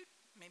made 2.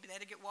 Maybe they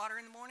had to get water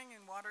in the morning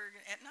and water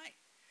at night.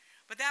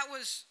 But that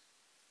was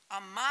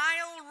a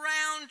mile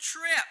round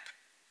trip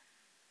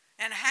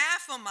and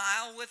half a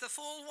mile with a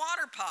full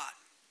water pot.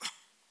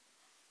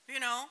 You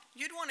know,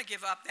 you'd want to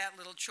give up that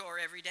little chore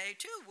every day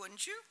too,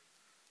 wouldn't you?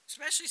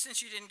 Especially since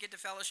you didn't get to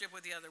fellowship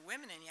with the other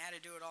women and you had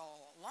to do it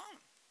all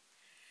alone.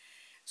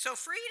 So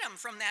freedom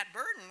from that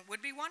burden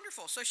would be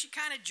wonderful. So she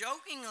kind of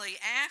jokingly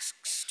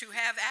asks to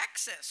have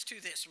access to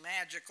this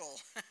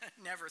magical,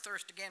 never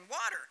thirst again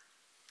water.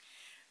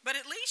 But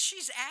at least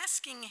she's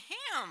asking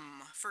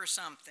him for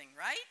something,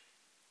 right?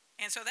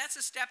 And so that's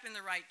a step in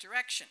the right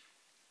direction.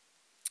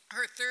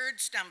 Her third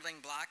stumbling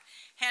block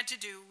had to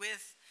do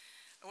with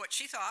what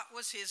she thought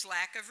was his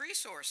lack of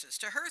resources.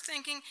 To her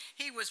thinking,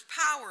 he was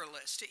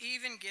powerless to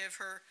even give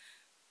her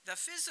the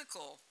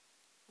physical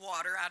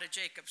water out of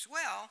Jacob's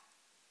well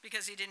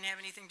because he didn't have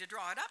anything to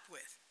draw it up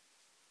with.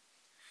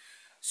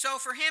 So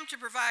for him to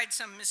provide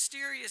some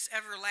mysterious,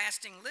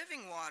 everlasting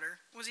living water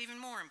was even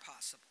more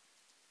impossible.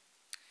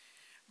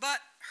 But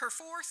her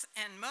fourth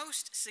and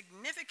most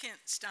significant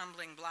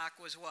stumbling block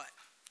was what?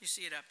 You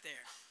see it up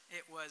there.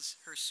 It was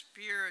her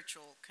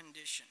spiritual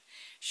condition.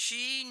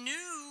 She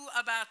knew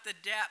about the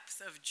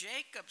depth of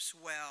Jacob's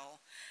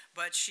well,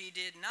 but she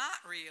did not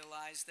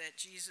realize that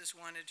Jesus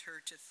wanted her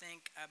to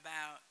think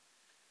about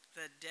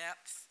the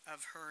depth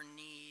of her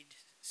need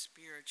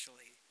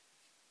spiritually,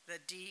 the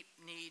deep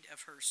need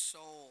of her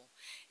soul.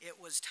 It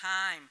was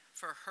time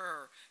for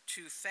her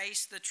to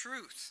face the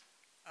truth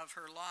of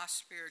her lost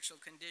spiritual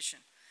condition.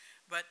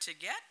 But to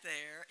get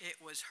there, it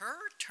was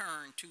her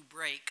turn to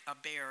break a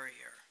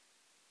barrier.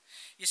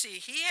 You see,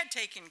 he had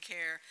taken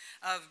care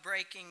of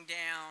breaking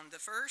down the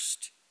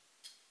first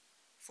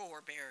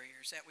 4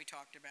 barriers that we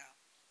talked about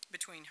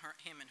between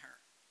him and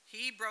her.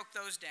 He broke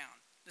those down.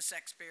 The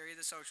sex barrier,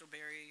 the social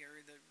barrier,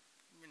 the,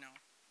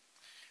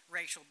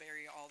 racial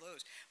barrier, all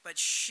those. But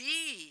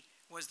she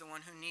was the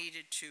one who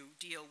needed to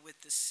deal with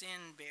the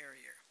sin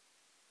barrier.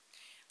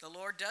 The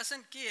Lord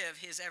doesn't give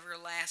his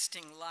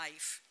everlasting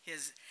life,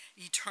 his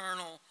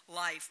eternal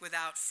life,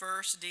 without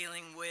first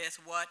dealing with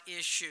what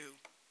issue?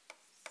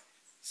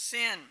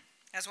 Sin.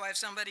 That's why if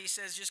somebody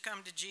says, just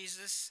come to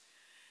Jesus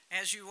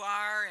as you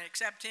are and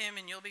accept him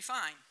and you'll be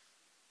fine.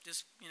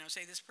 Just,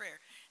 say this prayer.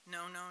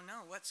 No.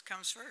 What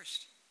comes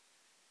first?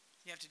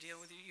 You have to deal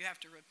with it. You have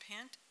to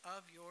repent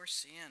of your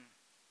sin.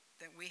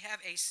 That we have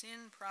a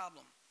sin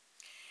problem.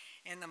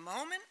 And the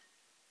moment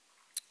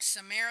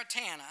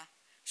Samaritana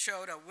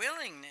showed a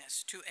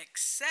willingness to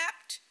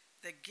accept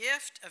the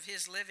gift of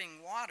his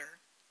living water,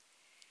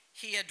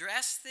 he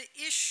addressed the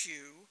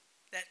issue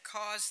that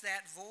caused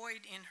that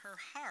void in her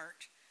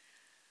heart,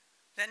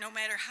 that no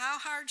matter how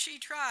hard she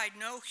tried,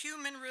 no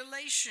human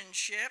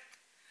relationship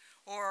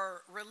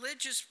or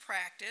religious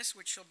practice,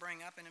 which she'll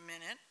bring up in a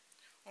minute,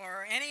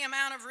 or any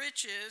amount of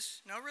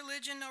riches, no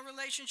religion, no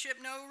relationship,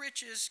 no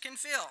riches can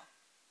fill.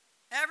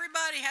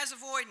 Everybody has a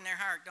void in their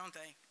heart, don't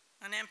they?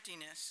 An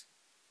emptiness.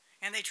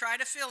 And they try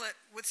to fill it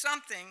with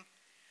something,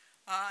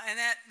 and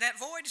that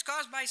void is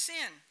caused by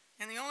sin.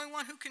 And the only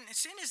one who can,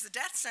 sin is the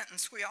death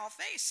sentence we all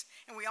face,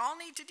 and we all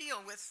need to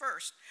deal with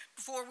first,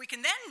 before we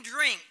can then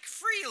drink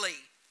freely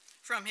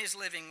from his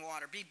living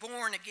water, be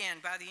born again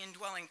by the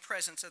indwelling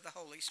presence of the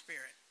Holy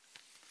Spirit.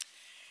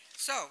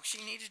 So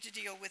she needed to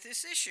deal with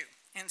this issue.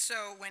 And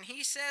so when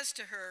he says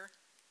to her,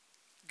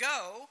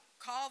 go,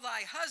 call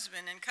thy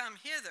husband and come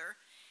hither,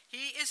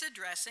 he is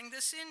addressing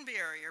the sin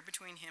barrier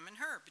between him and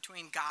her,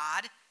 between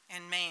God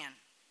and man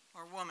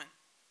or woman.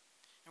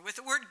 And with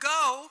the word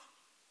go,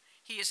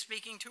 he is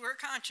speaking to her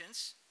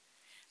conscience,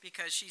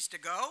 because she's to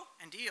go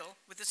and deal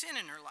with the sin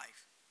in her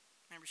life.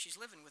 Remember, she's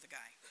living with a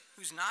guy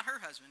who's not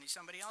her husband. He's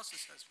somebody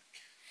else's husband.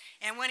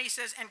 And when he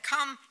says, and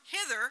come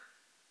hither,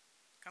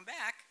 come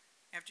back,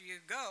 after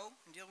you go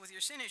and deal with your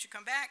sin as you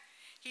come back,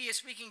 he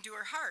is speaking to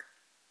her heart.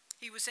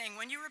 He was saying,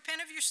 when you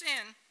repent of your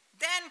sin,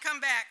 then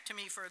come back to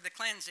me for the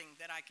cleansing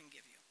that I can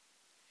give you.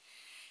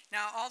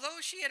 Now,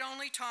 although she had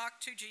only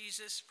talked to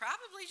Jesus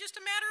probably just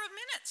a matter of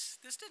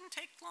minutes, this didn't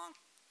take long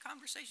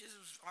conversations.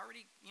 It was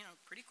already,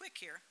 pretty quick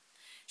here.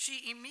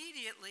 She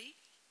immediately,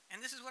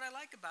 and this is what I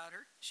like about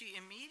her, she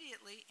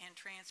immediately and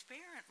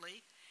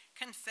transparently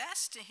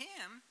confessed to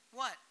him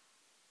what?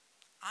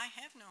 I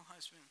have no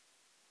husband.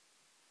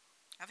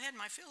 I've had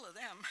my fill of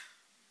them.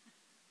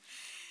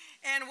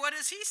 And what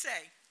does he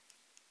say?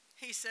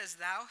 He says,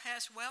 thou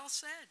hast well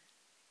said.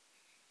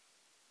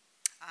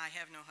 I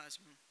have no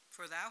husband,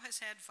 for thou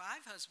hast had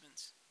 5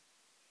 husbands.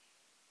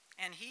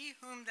 And he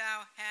whom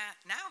thou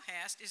now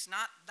hast is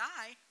not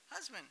thy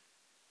husband.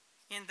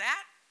 In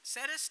that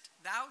saidest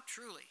thou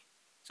truly.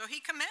 So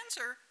he commends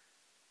her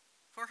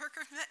for her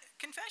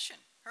confession,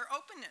 her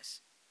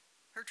openness,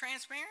 her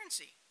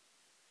transparency.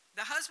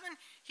 The husband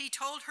he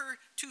told her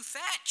to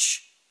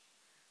fetch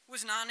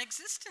was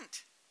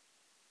non-existent.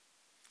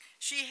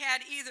 She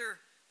had either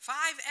 5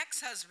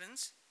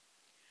 ex-husbands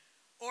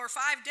or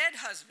 5 dead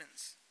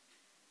husbands.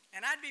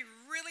 And I'd be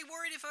really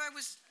worried if I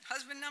was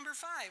husband number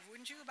 5,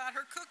 wouldn't you, about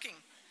her cooking?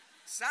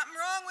 Something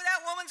wrong with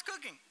that woman's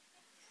cooking.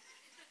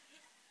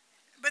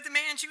 But the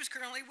man she was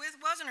currently with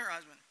wasn't her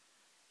husband.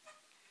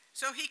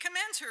 So he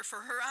commends her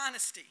for her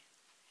honesty.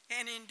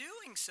 And in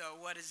doing so,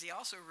 what is he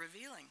also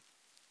revealing?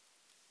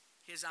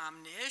 His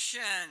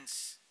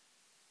omniscience.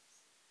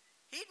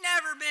 He'd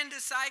never been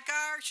to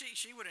Sychar.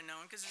 She would have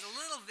known, because it's a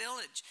little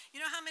village.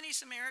 You know how many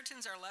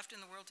Samaritans are left in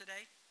the world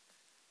today?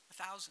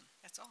 1,000,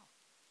 that's all.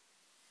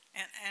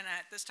 And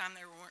at this time,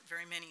 there weren't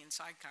very many in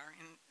Sychar,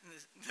 in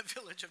the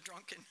village of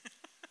Drunken.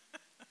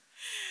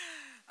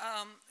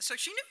 So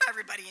she knew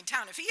everybody in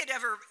town. If he had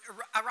ever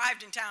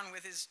arrived in town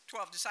with his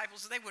 12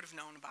 disciples, they would have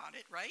known about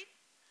it, right?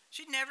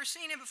 She'd never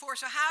seen him before,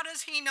 so how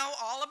does he know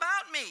all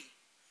about me?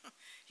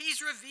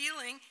 He's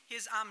revealing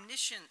his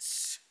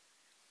omniscience.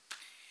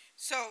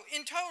 So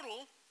in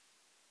total,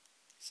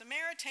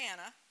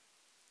 Samaritana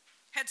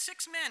had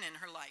 6 men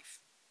in her life.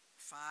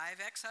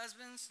 5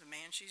 ex-husbands, the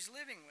man she's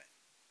living with.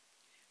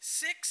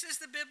 6 is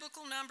the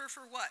biblical number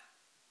for what?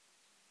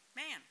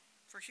 Man,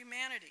 for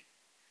humanity.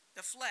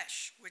 the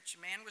flesh, which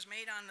man was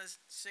made on the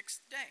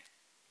sixth day.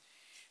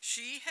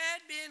 She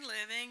had been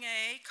living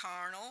a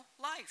carnal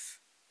life,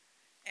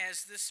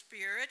 as the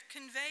Spirit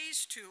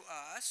conveys to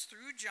us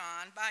through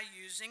John by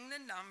using the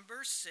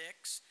number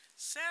 6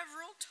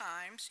 several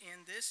times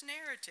in this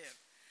narrative.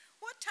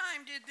 What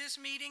time did this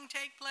meeting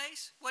take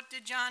place? What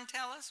did John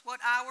tell us? What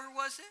hour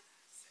was it?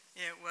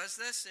 It was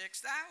the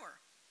 6th hour.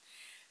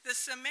 The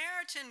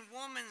Samaritan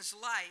woman's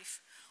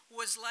life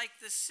was like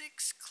the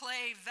 6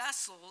 clay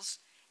vessels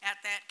at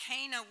that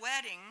Cana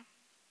wedding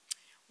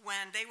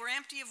when they were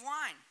empty of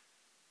wine.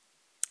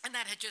 And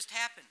that had just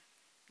happened.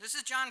 This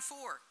is John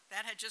 4.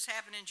 That had just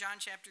happened in John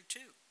chapter 2.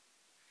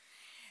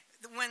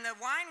 When the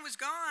wine was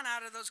gone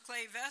out of those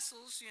clay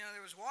vessels,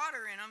 there was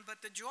water in them,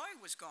 but the joy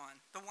was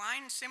gone. The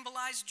wine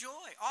symbolized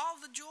joy. All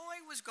the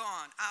joy was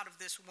gone out of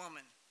this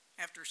woman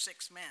after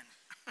 6 men.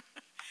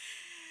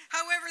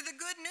 However, the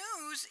good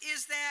news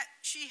is that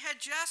she had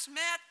just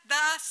met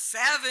the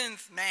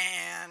 7th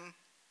man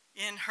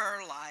in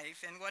her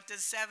life. And what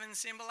does 7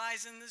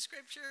 symbolize in the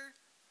scripture?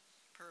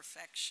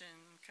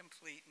 Perfection,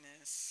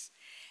 completeness.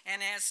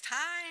 And as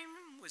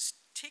time was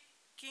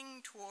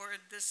ticking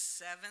toward the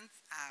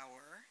 7th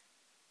hour,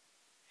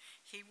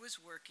 he was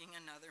working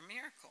another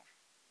miracle.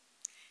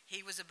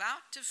 He was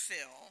about to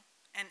fill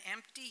an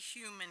empty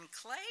human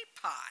clay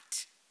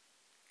pot,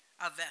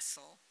 a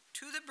vessel,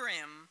 to the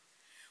brim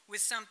with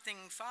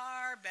something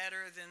far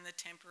better than the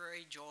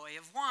temporary joy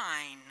of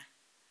wine.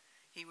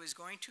 He was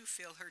going to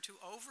fill her to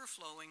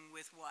overflowing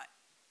with what?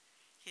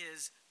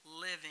 His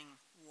living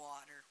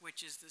water,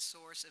 which is the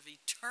source of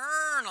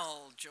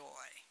eternal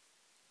joy.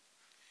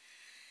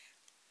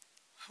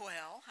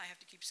 Well, I have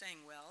to keep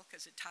saying well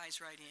because it ties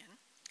right in.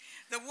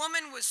 The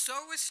woman was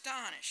so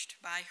astonished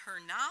by her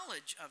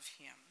knowledge of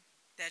him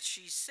that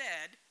she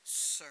said,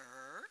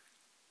 "Sir,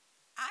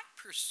 I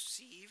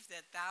perceive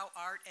that thou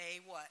art a"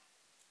 what?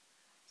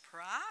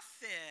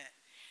 Prophet.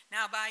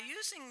 Now, by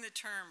using the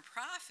term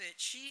prophet,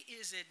 she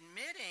is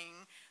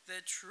admitting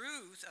the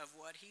truth of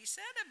what he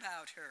said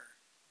about her.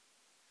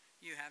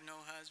 You have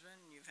no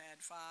husband, you've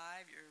had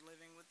 5, you're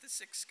living with the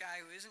 6th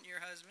guy who isn't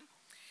your husband.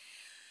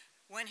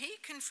 When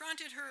he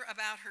confronted her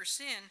about her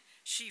sin,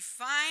 she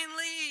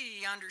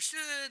finally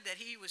understood that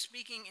he was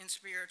speaking in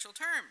spiritual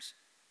terms.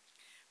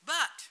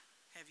 But,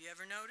 have you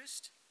ever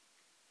noticed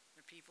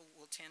where people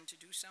will tend to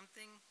do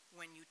something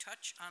when you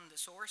touch on the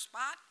sore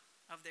spot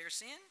of their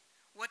sin?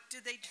 What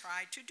did they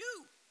try to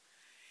do?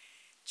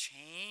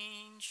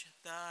 Change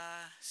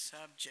the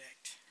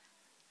subject.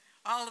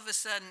 All of a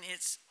sudden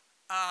it's,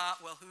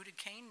 well, who did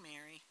Cain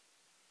marry?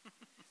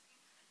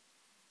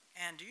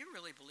 And do you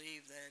really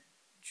believe that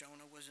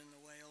Jonah was in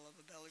the whale of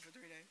the belly for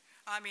 3 days?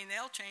 I mean,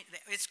 they'll change.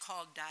 It's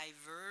called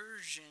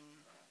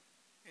diversion,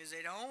 because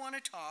they don't want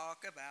to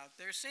talk about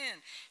their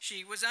sin.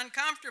 She was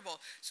uncomfortable,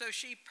 so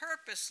she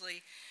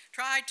purposely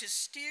tried to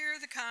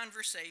steer the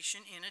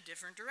conversation in a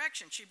different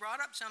direction. She brought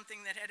up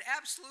something that had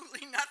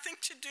absolutely nothing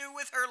to do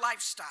with her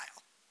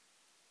lifestyle.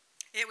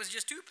 It was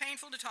just too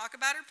painful to talk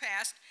about her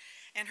past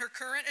and her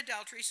current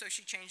adultery, so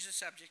she changed the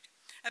subject.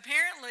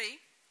 Apparently,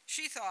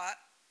 she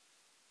thought,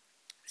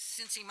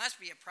 since he must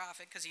be a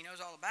prophet because he knows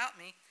all about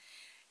me,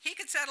 he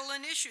could settle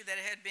an issue that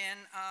had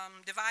been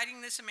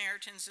dividing the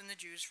Samaritans and the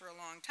Jews for a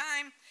long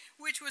time,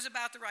 which was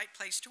about the right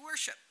place to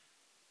worship.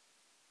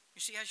 You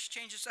see how she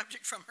changed the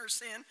subject from her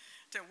sin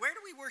to where do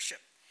we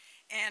worship?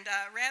 And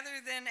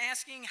rather than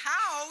asking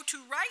how to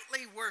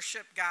rightly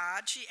worship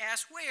God, she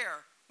asked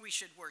where we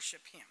should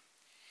worship him.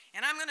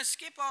 And I'm going to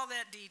skip all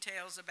that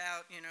details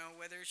about,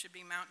 whether it should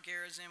be Mount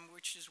Gerizim,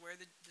 which is where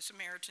the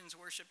Samaritans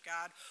worship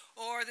God,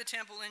 or the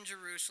temple in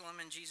Jerusalem.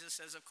 And Jesus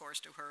says, of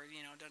course, to her, it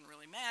doesn't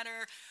really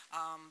matter,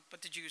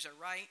 but the Jews are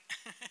right.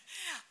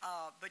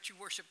 But you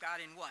worship God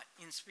in what?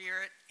 In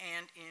spirit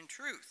and in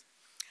truth.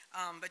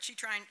 But she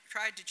tried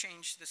to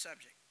change the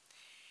subject.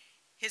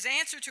 His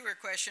answer to her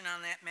question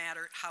on that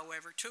matter,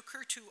 however, took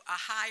her to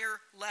a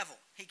higher level.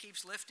 He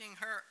keeps lifting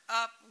her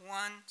up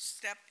one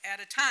step at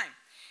a time.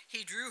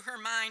 He drew her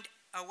mind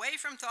away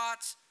from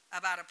thoughts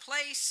about a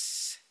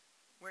place,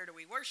 where do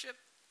we worship,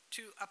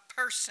 to a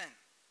person.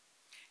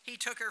 He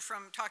took her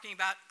from talking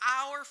about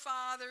our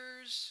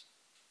fathers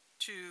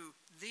to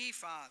the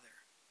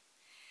Father.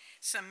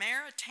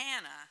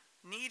 Samaritana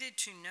needed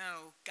to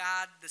know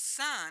God the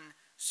Son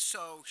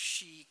so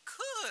she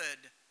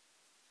could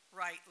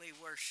rightly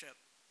worship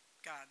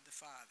God the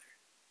Father.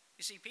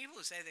 You see, people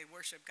who say they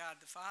worship God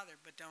the Father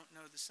but don't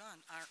know the Son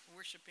aren't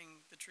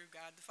worshiping the true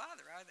God the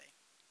Father, are they?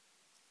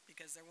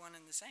 Because they're one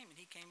and the same, and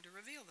he came to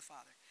reveal the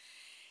Father.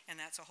 And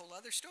that's a whole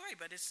other story,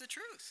 but it's the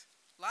truth.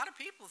 A lot of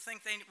people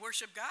think they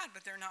worship God,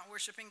 but they're not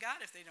worshiping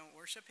God if they don't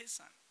worship his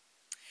Son.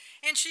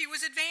 And she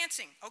was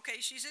advancing.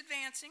 Okay, she's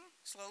advancing,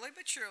 slowly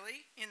but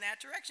surely, in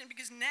that direction,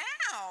 because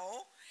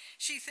now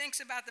she thinks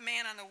about the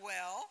man on the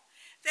well,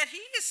 that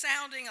he is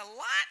sounding a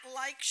lot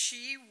like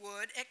she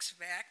would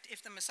expect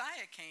if the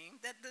Messiah came,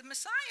 that the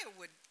Messiah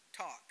would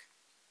talk.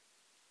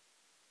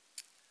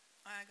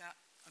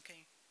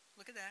 Okay,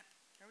 look at that.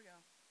 There we go.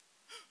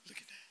 Look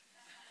at that.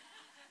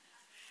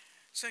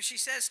 So she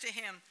says to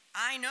him,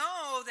 I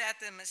know that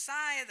the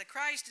Messiah, the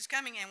Christ, is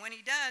coming, and when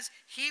he does,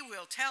 he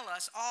will tell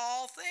us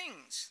all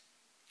things.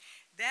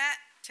 That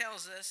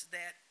tells us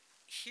that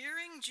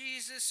hearing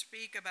Jesus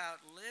speak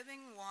about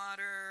living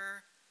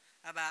water,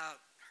 about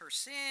her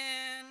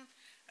sin,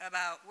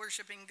 about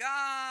worshiping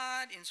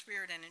God in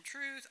spirit and in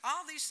truth,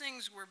 all these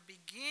things were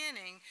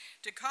beginning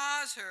to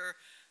cause her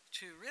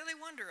to really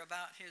wonder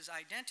about his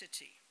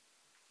identity.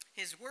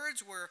 His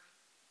words were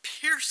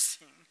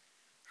piercing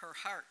her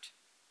heart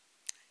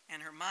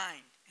and her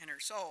mind and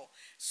her soul.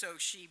 So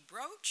she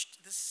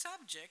broached the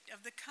subject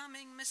of the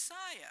coming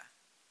Messiah.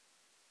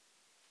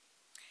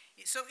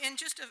 So in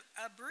just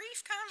a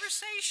brief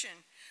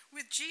conversation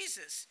with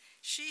Jesus,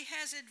 she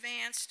has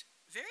advanced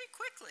very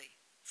quickly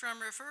from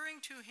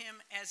referring to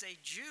him as a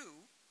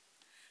Jew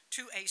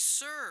to a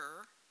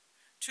sir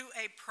to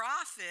a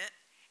prophet,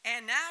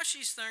 and now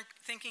she's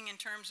thinking in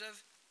terms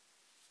of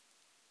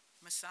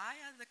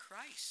Messiah the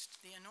Christ,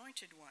 the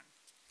anointed one.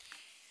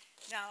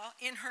 Now,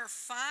 in her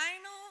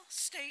final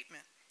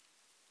statement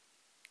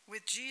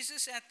with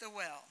Jesus at the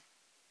well,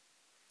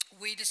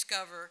 we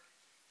discover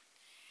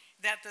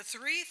that the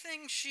three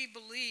things she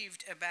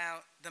believed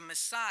about the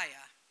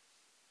Messiah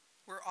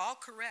were all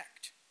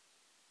correct.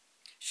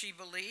 She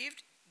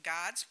believed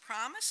God's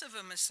promise of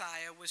a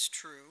Messiah was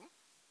true.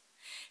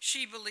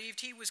 She believed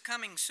he was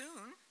coming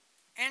soon,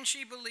 and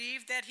she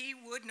believed that he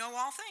would know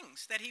all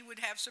things, that he would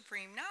have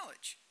supreme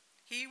knowledge.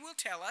 He will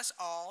tell us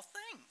all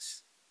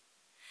things.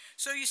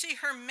 So you see,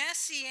 her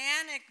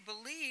messianic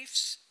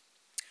beliefs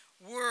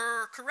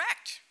were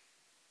correct.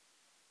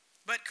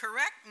 But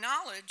correct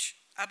knowledge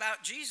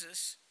about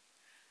Jesus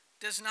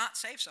does not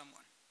save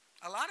someone.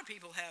 A lot of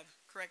people have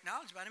correct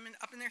knowledge about him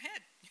up in their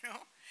head,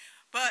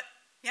 But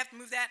you have to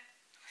move that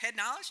head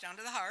knowledge down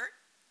to the heart,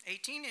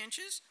 18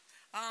 inches.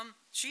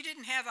 She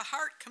didn't have a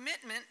heart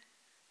commitment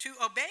to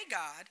obey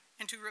God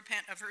and to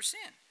repent of her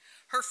sin.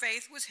 Her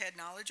faith was head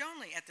knowledge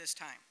only at this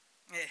time.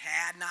 It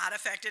had not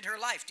affected her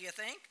life, do you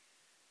think?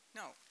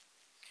 No.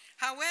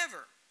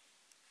 However,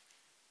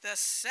 the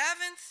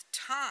seventh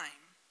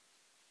time,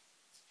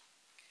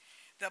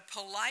 the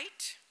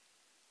polite,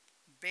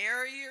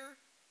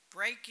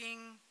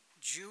 barrier-breaking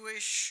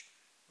Jewish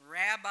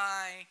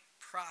rabbi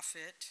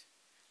prophet,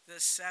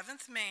 the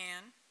seventh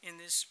man in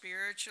this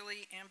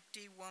spiritually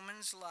empty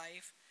woman's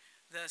life,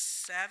 the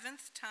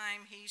seventh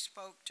time he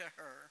spoke to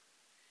her,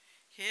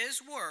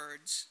 his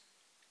words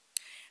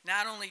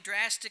not only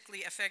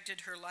drastically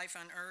affected her life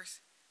on earth,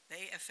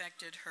 they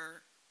affected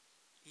her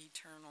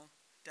eternal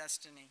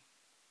destiny.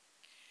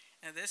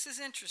 Now this is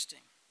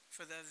interesting.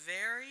 For the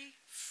very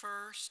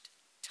first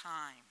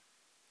time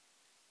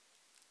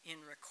in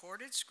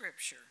recorded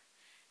scripture,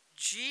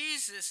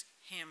 Jesus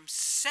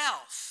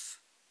himself,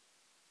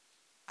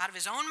 out of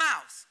his own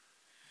mouth,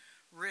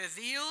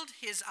 revealed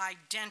his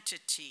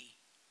identity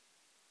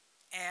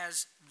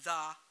as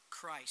the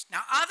Christ.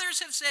 Now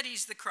others have said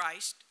he's the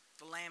Christ,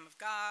 the Lamb of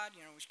God,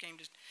 which came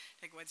to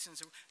take away the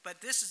sins of the world.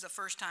 But this is the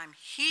first time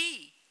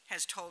he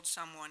has told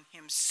someone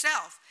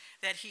himself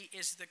that he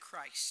is the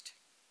Christ.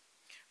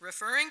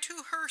 Referring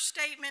to her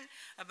statement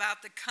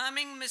about the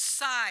coming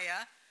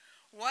Messiah,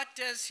 what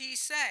does he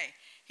say?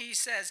 He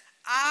says,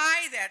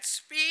 I that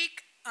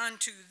speak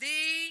unto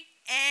thee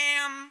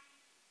am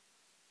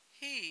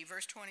he.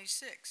 Verse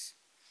 26.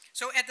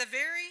 So at the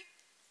very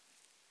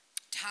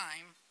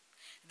time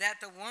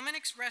that the woman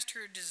expressed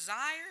her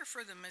desire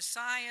for the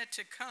Messiah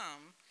to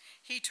come,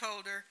 he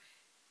told her,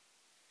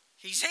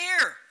 he's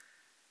here.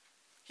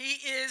 He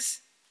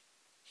is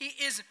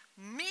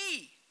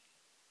me,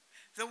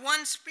 the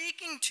one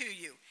speaking to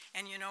you.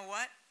 And you know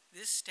what?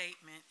 This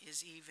statement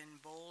is even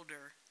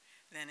bolder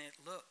than it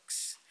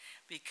looks.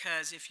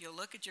 Because if you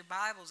look at your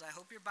Bibles, I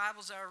hope your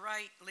Bibles are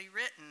rightly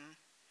written,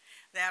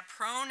 that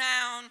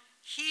pronoun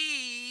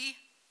he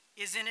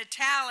is in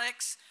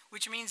italics,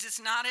 which means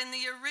it's not in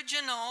the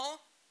original.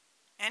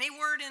 Any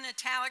word in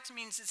italics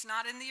means it's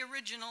not in the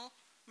original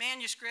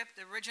manuscript,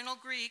 the original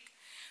Greek.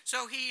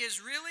 So he is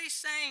really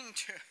saying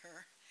to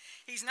her,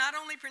 he's not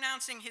only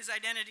pronouncing his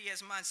identity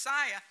as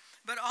Messiah,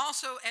 but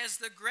also as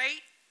the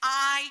great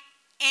I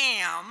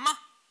am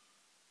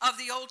of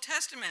the Old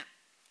Testament.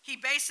 He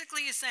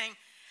basically is saying,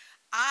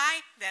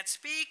 I that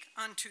speak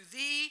unto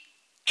thee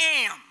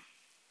am.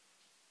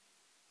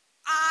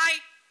 I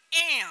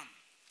am.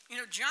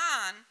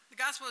 John, the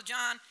Gospel of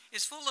John,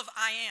 is full of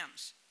I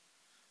ams.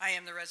 I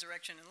am the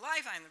resurrection and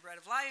life. I am the bread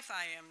of life.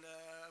 I am the,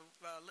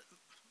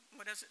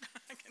 what is it?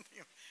 I can't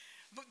think of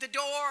it. The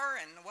door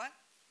and the what?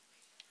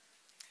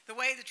 The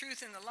way, the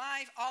truth, and the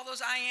life. All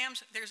those I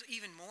ams, there's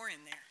even more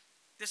in there.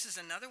 This is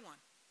another one.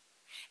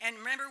 And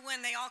remember when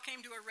they all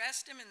came to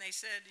arrest him and they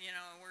said,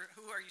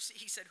 who are you?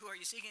 He said, who are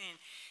you seeking?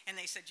 And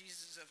they said,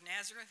 Jesus of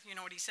Nazareth. You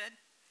know what he said?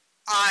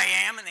 I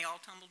am. And they all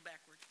tumbled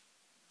backward.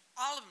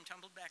 All of them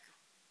tumbled backward.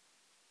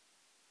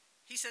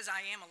 He says,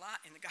 I am a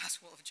lot in the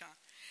Gospel of John.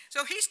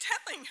 So he's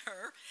telling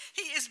her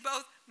he is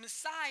both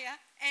Messiah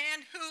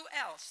and who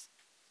else?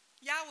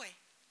 Yahweh,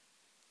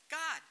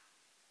 God.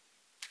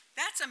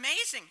 That's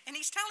amazing. And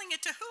he's telling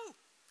it to who?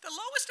 The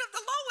lowest of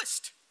the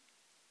lowest.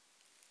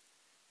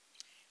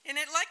 And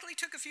it likely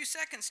took a few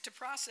seconds to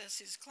process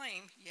his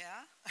claim,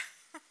 yeah.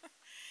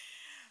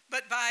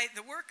 But by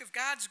the work of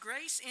God's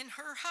grace in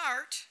her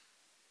heart,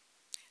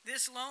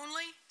 this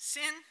lonely,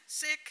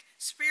 sin-sick,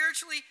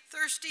 spiritually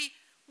thirsty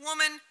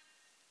woman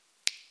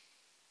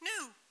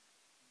knew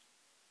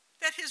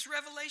that his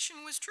revelation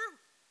was true.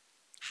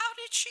 How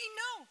did she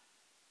know?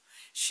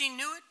 She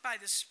knew it by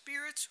the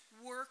Spirit's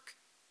work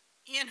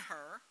in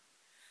her,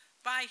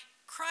 by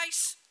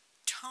Christ's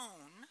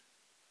tone,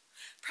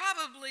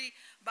 probably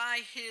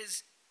by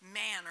his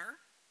manner,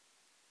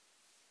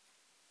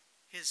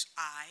 his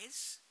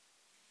eyes,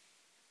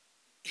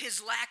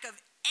 his lack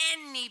of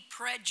any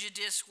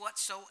prejudice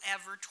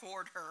whatsoever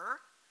toward her,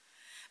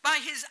 by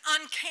his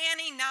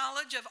uncanny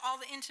knowledge of all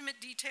the intimate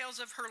details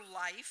of her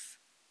life.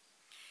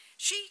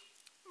 She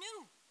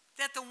knew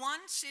that the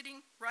one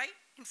sitting right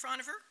in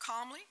front of her,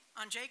 calmly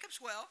on Jacob's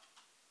well,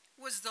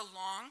 was the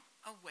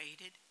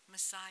long-awaited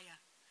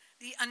Messiah,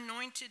 the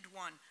anointed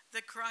one,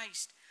 the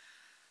Christ.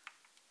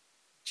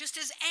 Just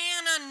as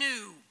Anna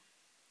knew,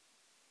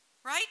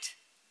 right?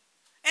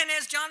 And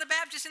as John the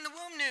Baptist in the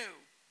womb knew,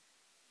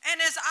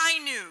 and as I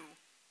knew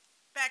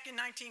back in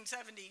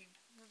 1971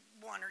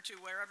 or 2,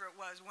 wherever it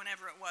was,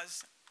 whenever it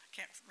was, I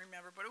can't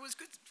remember, but it was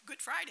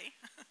Good Friday.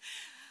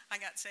 I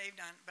got saved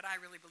on, but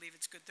I really believe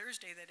it's Good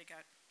Thursday that he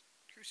got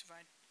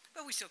crucified.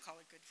 But we still call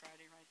it Good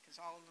Friday, right?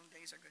 Because all of them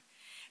days are good.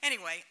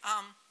 Anyway,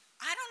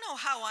 I don't know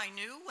how I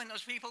knew when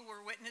those people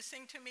were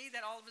witnessing to me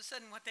that all of a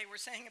sudden what they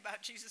were saying about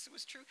Jesus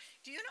was true.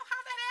 Do you know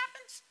how that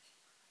happens?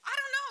 I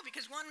don't know,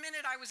 because one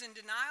minute I was in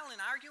denial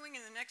and arguing,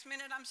 and the next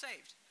minute I'm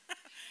saved.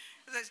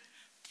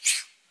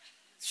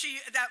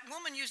 That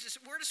woman used this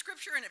word of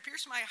scripture, and it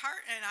pierced my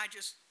heart, and I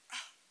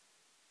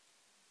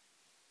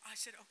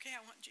said, okay, I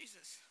want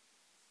Jesus.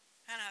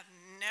 And I've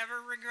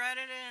never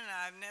regretted it, and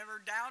I've never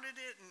doubted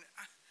it. And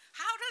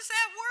how does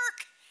that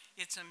work?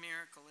 It's a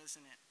miracle,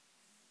 isn't it?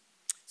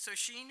 So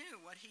she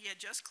knew what he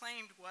had just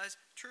claimed was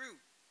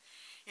true.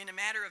 In a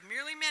matter of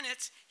merely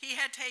minutes, he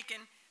had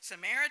taken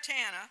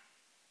Samaritana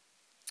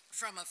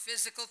from a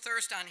physical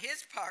thirst on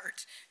his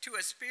part to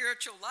a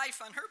spiritual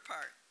life on her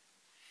part.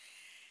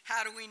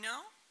 How do we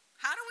know?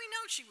 How do we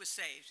know she was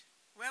saved?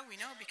 Well, we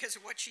know because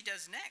of what she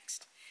does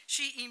next.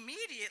 She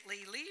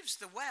immediately leaves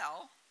the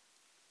well.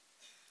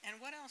 And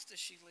what else does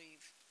she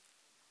leave?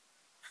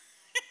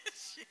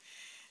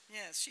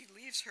 She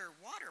leaves her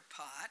water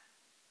pot.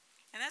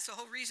 And that's the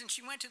whole reason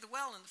she went to the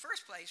well in the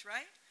first place,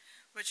 right?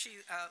 But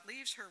she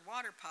leaves her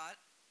water pot.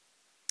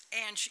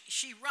 And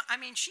she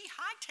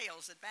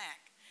hightails it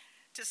back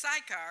to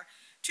Sychar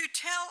to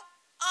tell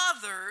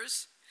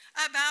others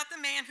about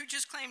the man who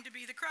just claimed to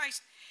be the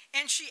Christ.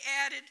 And she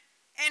added,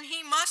 and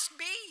he must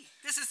be.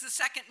 This is the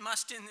second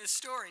must in this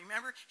story,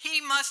 remember? He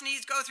must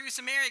needs go through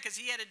Samaria because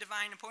he had a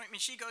divine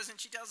appointment. She goes and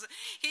she tells it,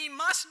 he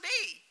must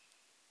be,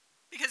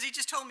 because he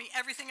just told me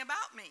everything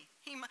about me.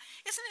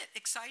 Isn't it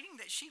exciting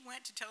that she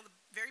went to tell the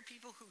very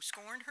people who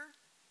scorned her?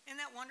 Isn't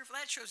that wonderful?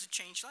 That shows a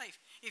changed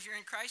life. If you're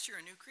in Christ, you're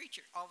a new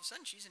creature. All of a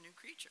sudden, she's a new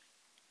creature.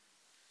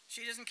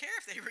 She doesn't care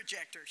if they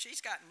reject her.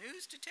 She's got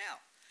news to tell.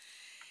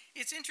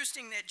 It's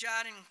interesting that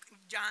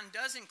John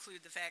does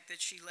include the fact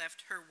that she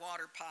left her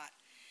water pot.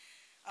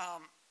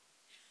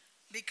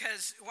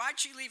 Because why'd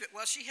she leave it?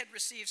 Well, she had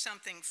received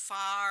something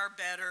far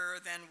better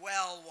than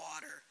well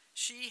water.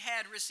 She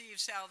had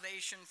received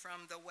salvation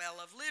from the well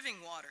of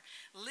living water.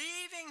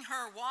 Leaving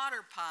her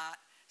water pot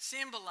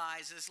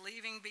symbolizes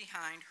leaving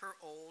behind her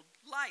old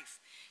life.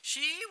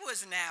 She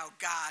was now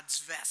God's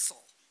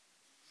vessel.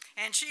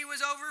 And she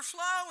was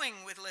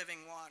overflowing with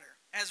living water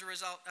as a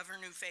result of her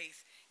new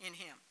faith in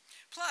him.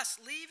 Plus,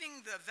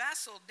 leaving the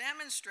vessel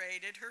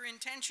demonstrated her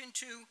intention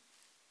to,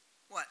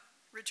 what?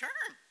 Return.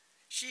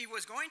 She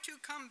was going to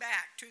come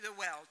back to the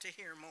well to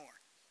hear more.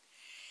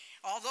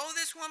 Although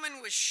this woman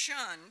was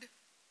shunned,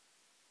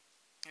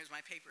 there's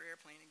my paper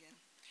airplane again.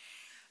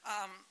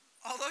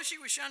 Although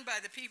she was shunned by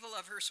the people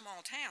of her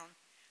small town,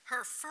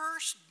 her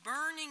first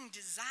burning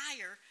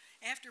desire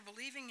after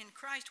believing in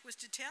Christ was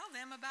to tell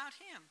them about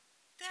him.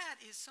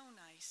 That is so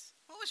nice.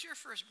 What was your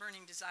first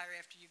burning desire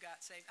after you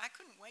got saved? I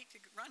couldn't wait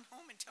to run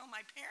home and tell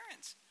my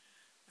parents.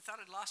 I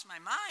thought I'd lost my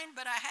mind,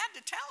 but I had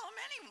to tell them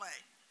anyway.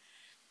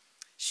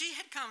 She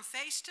had come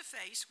face to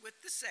face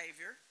with the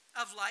Savior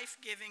of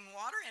life-giving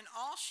water, and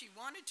all she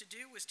wanted to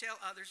do was tell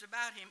others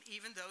about him,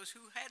 even those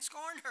who had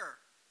scorned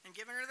her and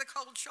given her the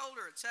cold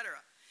shoulder,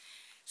 etc.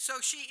 So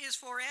she is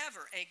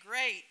forever a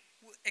great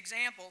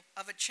example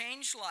of a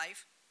changed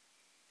life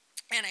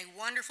and a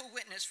wonderful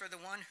witness for the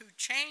one who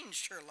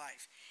changed her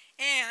life.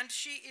 And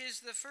she is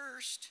the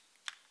first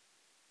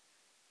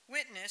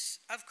witness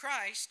of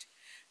Christ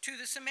to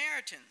the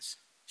Samaritans.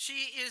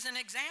 She is an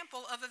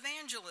example of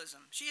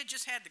evangelism. She had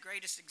just had the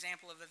greatest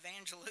example of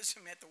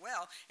evangelism at the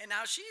well, and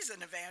now she's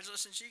an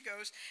evangelist, and she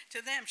goes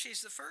to them.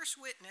 She's the first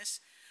witness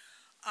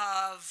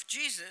of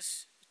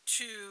Jesus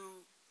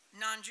to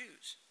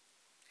non-Jews.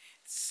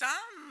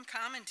 Some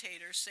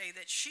commentators say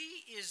that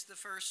she is the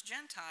first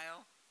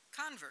Gentile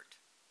convert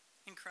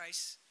in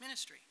Christ's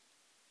ministry.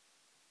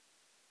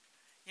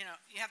 You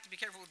have to be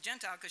careful with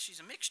Gentile because she's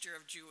a mixture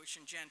of Jewish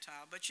and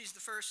Gentile, but she's the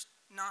first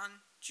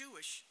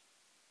non-Jewish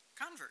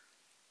convert,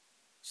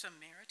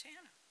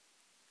 Samaritana.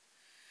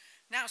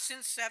 Now,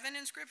 since 7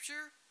 in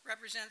Scripture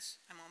represents,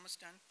 I'm almost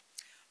done,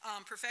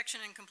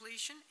 perfection and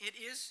completion, it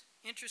is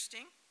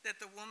interesting that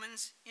the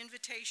woman's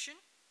invitation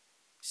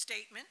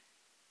statement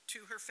to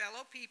her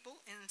fellow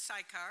people in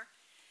Sychar,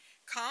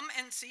 come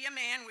and see a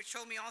man which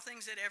told me all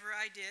things that ever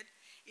I did,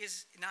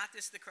 is not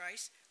this the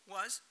Christ,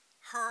 was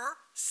her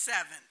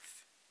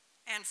 7th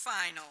and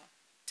final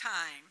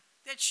time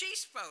that she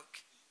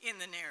spoke in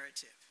the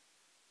narrative.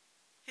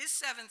 His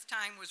 7th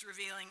time was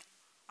revealing,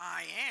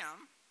 I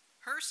am.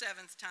 Her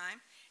 7th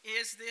time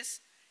is this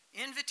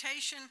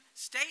invitation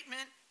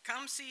statement,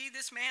 come see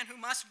this man who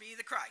must be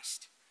the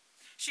Christ.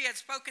 She had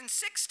spoken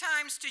 6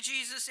 times to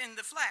Jesus in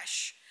the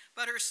flesh,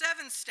 but her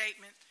 7th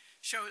statement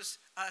shows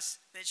us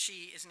that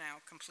she is now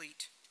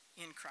complete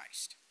in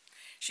Christ.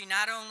 She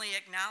not only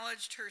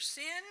acknowledged her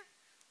sin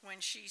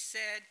when she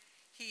said,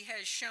 he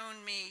has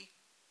shown me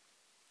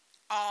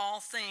all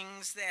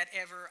things that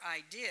ever I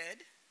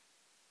did,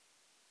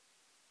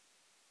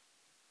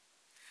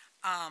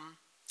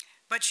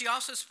 but she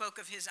also spoke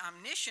of his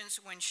omniscience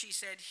when she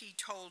said, he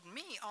told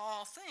me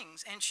all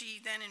things. And she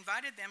then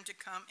invited them to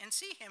come and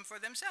see him for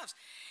themselves.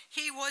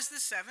 He was the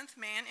 7th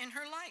man in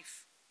her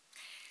life.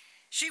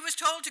 She was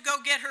told to go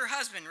get her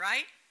husband,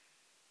 right?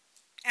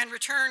 And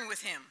return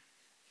with him.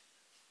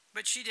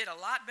 But she did a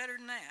lot better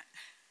than that.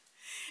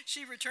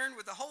 She returned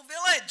with the whole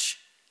village.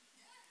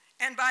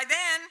 And by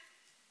then,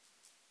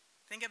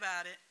 think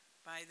about it,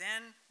 by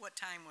then, what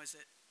time was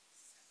it?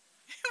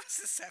 It was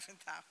the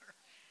 7th hour.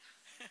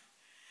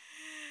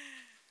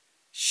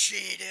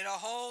 She did a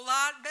whole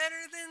lot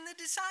better than the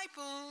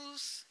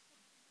disciples.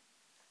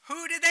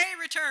 Who did they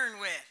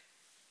return with?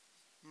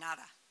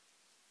 Nada.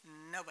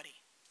 Nobody.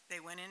 They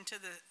went into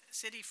the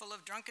city full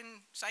of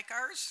drunken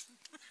Sychars,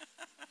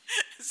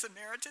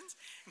 Samaritans,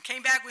 and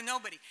came back with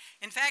nobody.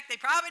 In fact, they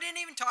probably didn't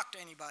even talk to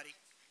anybody.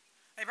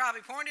 They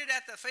probably pointed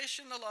at the fish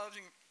and the loaves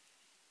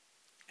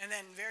and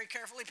then very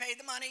carefully paid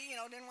the money,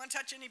 didn't want to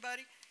touch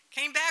anybody.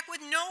 Came back with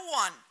no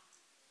one.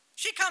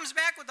 She comes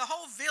back with the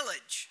whole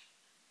village.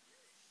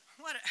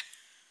 What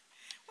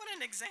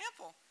an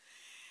example.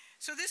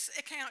 So this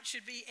account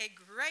should be a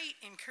great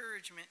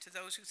encouragement to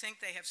those who think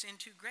they have sinned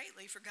too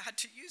greatly for God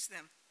to use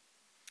them.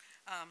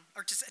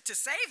 Or to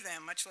save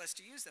them, much less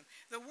to use them.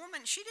 The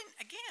woman, she didn't,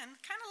 again,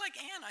 kind of like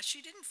Anna, she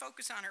didn't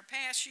focus on her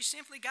past. She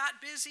simply got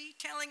busy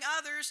telling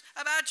others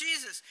about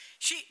Jesus.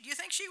 Do you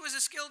think she was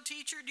a skilled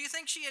teacher? Do you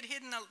think she had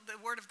hidden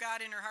the Word of God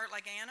in her heart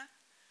like Anna?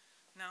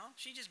 No,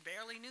 she just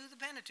barely knew the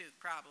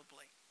Pentateuch,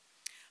 probably.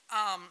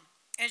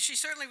 And she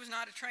certainly was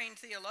not a trained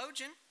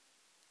theologian,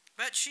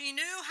 but she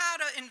knew how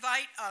to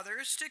invite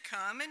others to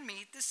come and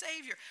meet the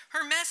Savior.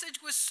 Her message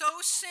was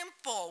so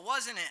simple,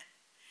 wasn't it?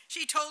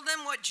 She told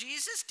them what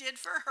Jesus did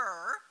for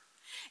her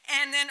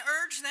and then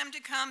urged them to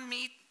come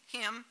meet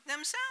him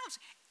themselves.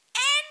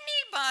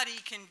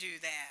 Anybody can do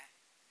that.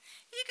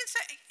 You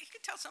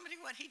could tell somebody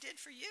what he did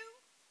for you,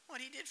 what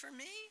he did for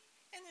me,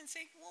 and then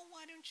say, well,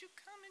 why don't you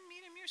come and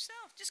meet him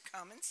yourself? Just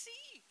come and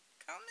see.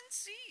 Come and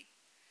see.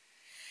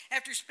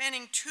 After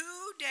spending 2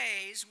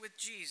 days with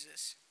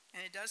Jesus,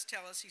 and it does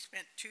tell us he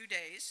spent 2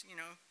 days,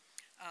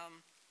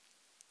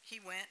 he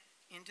went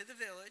into the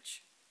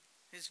village.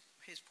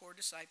 His poor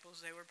disciples,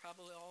 they were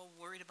probably all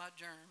worried about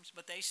germs,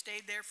 but they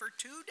stayed there for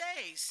 2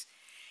 days.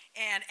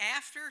 And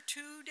after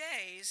 2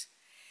 days,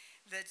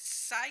 the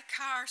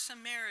Sychar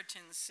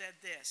Samaritans said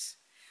this,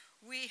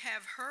 we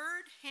have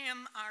heard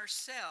him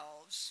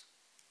ourselves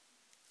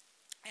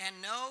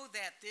and know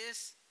that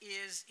this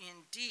is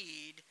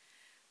indeed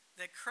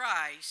the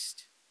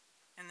Christ.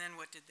 And then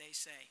what did they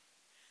say?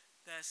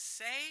 The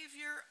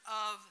Savior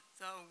of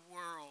the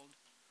world.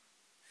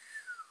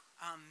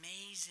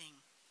 Amazing.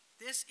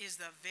 This is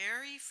the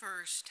very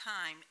first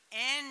time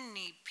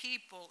any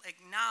people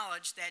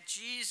acknowledged that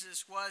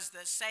Jesus was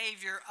the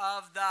Savior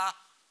of the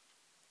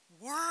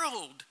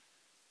world.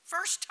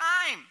 First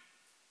time.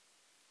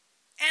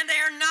 And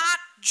they're not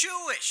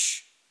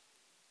Jewish.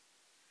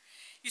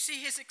 You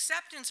see, his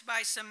acceptance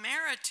by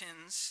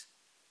Samaritans,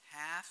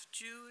 half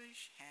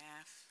Jewish,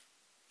 half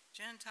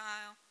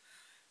Gentile,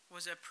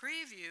 was a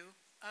preview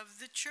of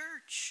the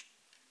church,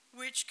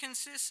 which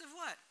consists of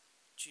what?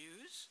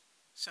 Jews,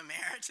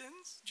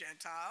 Samaritans,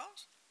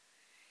 Gentiles.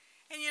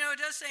 And it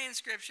does say in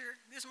Scripture,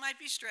 this might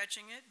be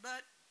stretching it,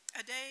 but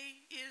a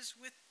day is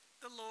with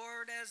the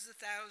Lord as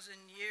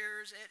 1,000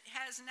 years. It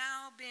has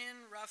now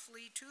been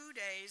roughly 2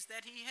 days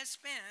that he has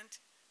spent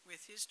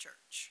with his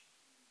church.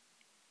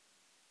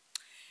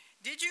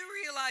 Did you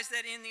realize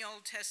that in the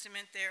Old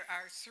Testament there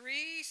are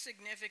 3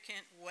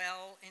 significant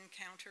well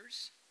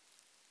encounters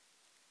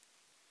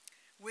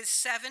with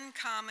 7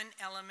 common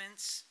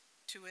elements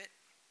to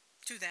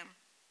them?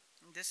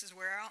 And this is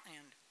where I'll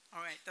end.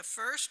 All right, the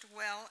first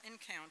well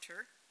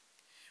encounter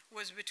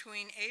was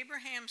between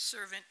Abraham's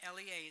servant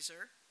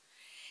Eliezer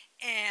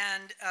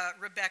and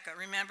Rebekah.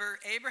 Remember,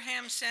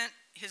 Abraham sent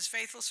his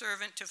faithful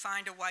servant to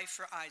find a wife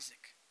for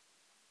Isaac,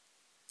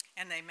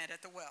 and they met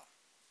at the well.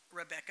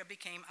 Rebekah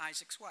became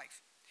Isaac's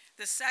wife.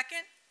 The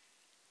second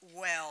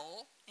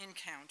well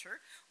encounter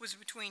was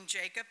between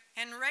Jacob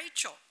and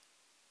Rachel,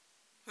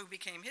 who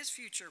became his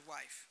future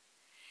wife.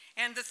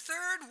 And the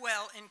third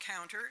well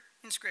encounter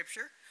in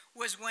Scripture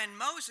was when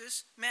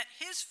Moses met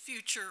his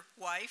future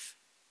wife.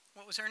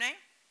 What was her name?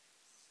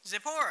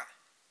 Zipporah.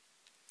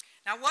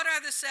 Now, what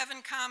are the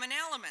 7 common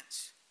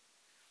elements?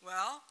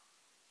 Well,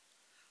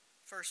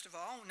 first of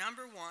all,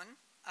 number 1,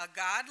 a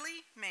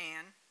godly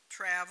man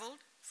traveled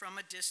from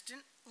a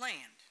distant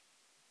land,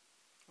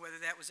 whether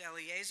that was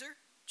Eliezer,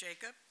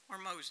 Jacob, or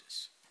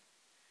Moses.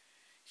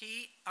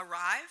 He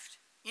arrived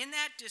in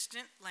that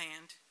distant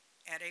land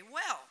at a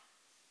well.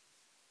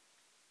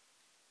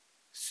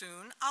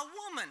 Soon a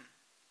woman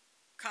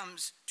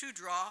comes to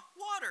draw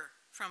water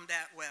from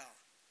that well.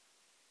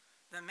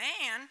 The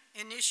man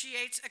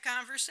initiates a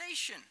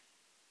conversation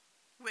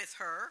with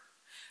her,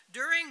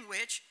 during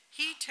which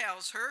he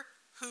tells her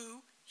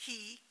who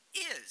he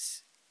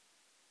is.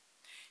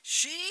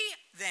 She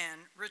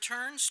then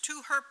returns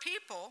to her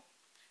people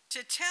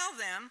to tell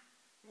them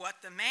what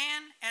the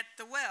man at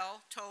the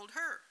well told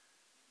her.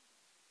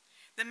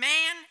 The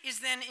man is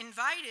then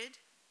invited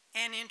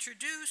and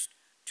introduced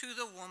to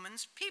the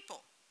woman's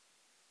people.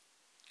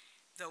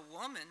 The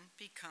woman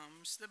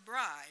becomes the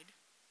bride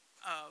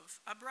of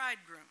a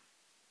bridegroom.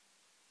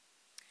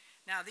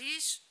 Now,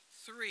 these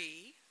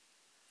 3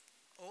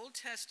 Old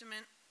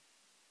Testament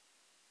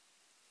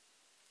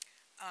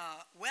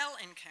well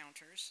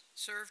encounters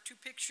serve to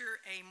picture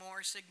a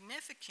more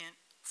significant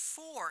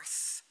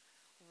 4th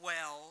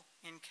well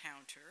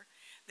encounter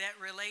that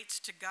relates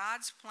to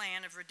God's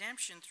plan of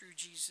redemption through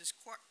Jesus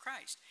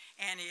Christ.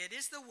 And it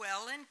is the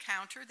well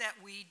encounter that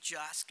we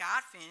just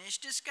got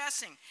finished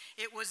discussing.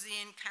 It was the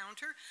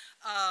encounter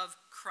of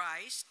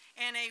Christ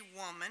and a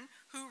woman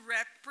who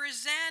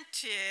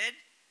represented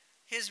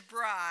his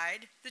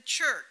bride, the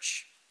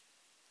church.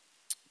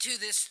 To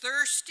this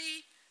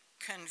thirsty,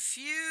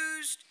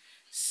 confused,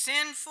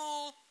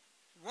 sinful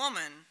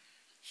woman,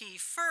 he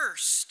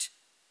first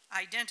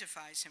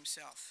identifies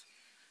himself.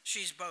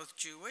 She's both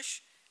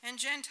Jewish and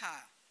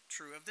Gentile,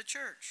 true of the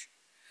church.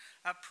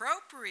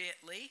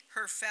 Appropriately,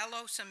 her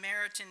fellow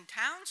Samaritan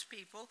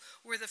townspeople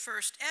were the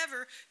first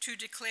ever to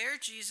declare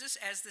Jesus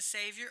as the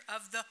Savior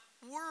of the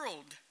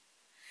world.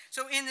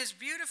 So in this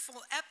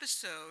beautiful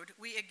episode,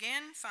 we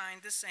again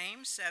find the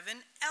same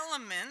 7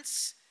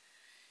 elements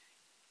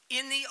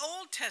in the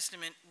Old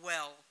Testament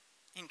well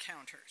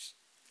encounters.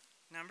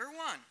 Number 1,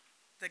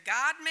 the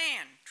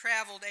God-man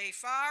traveled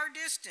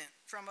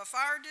from a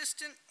far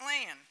distant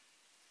land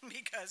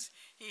because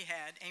he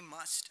had a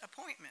must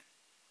appointment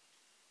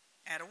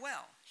at a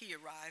well. He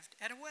arrived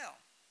at a well.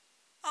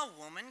 A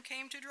woman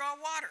came to draw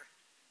water.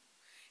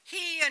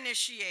 He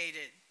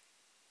initiated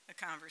a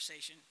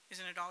conversation.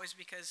 Isn't it always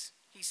because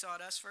he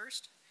sought us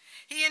first?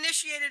 He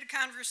initiated a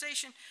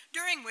conversation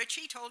during which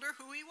he told her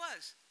who he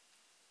was.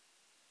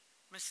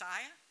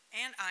 Messiah,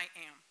 and I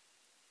am.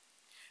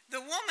 The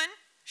woman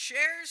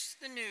shares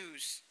the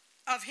news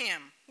of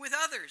him with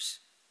others,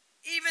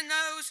 even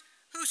those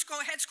who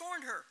had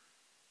scorned her.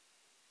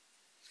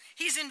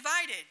 He's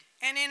invited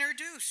and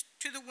introduced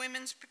to the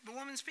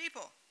woman's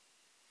people.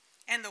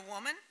 And the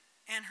woman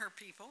and her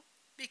people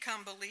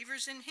become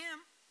believers in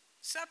him.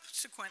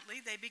 Subsequently,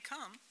 they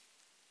become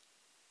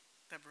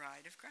the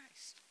bride of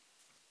Christ.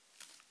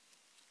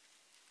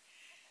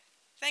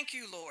 Thank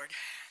you, Lord,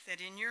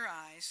 that in your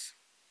eyes,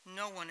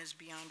 no one is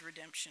beyond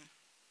redemption,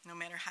 no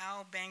matter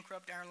how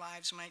bankrupt our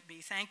lives might be.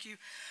 Thank you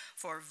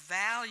for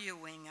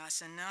valuing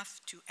us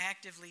enough to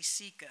actively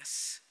seek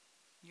us.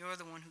 You're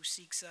the one who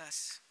seeks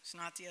us. It's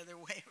not the other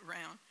way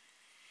around.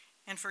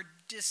 And for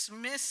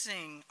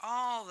dismissing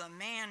all the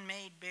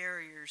man-made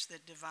barriers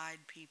that divide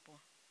people.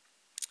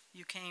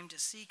 You came to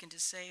seek and to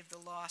save the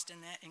lost,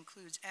 and that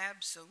includes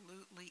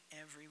absolutely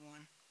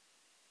everyone.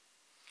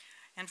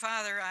 And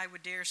Father, I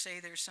would dare say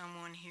there's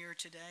someone here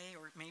today,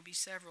 or maybe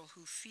several,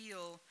 who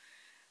feel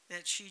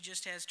that she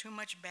just has too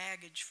much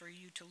baggage for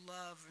you to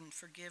love and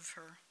forgive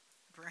her.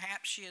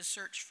 Perhaps she has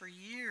searched for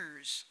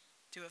years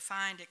to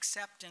find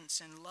acceptance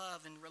and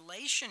love in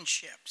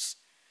relationships,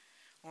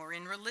 or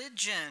in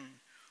religion,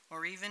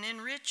 or even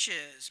in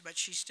riches, but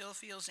she still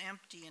feels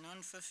empty and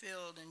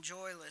unfulfilled and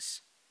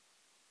joyless,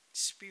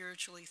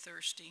 spiritually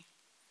thirsty.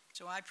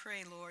 So I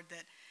pray, Lord,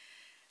 that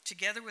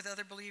together with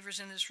other believers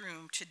in this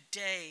room,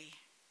 today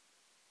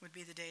would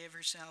be the day of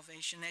her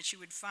salvation, that she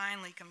would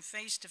finally come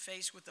face to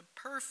face with the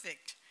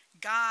perfect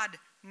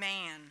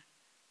God-man,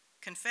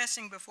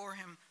 confessing before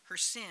him her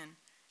sin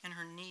and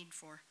her need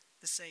for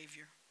the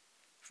Savior.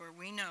 For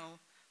we know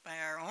by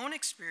our own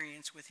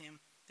experience with him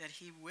that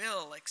he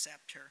will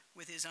accept her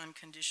with his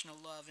unconditional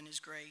love and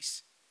his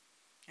grace,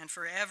 and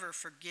forever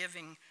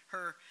forgiving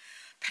her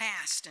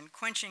past and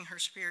quenching her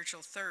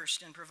spiritual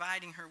thirst and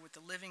providing her with the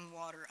living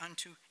water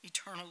unto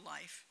eternal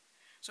life.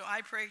 So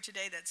I pray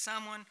today that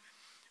someone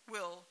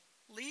will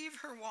leave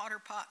her water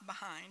pot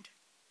behind,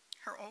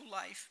 her old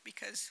life,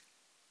 because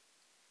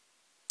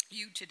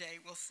you today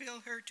will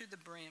fill her to the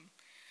brim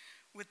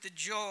with the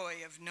joy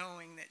of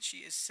knowing that she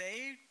is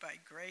saved by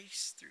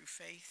grace through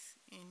faith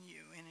in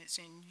you. And it's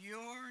in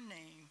your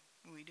name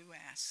we do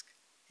ask.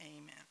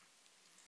 Amen.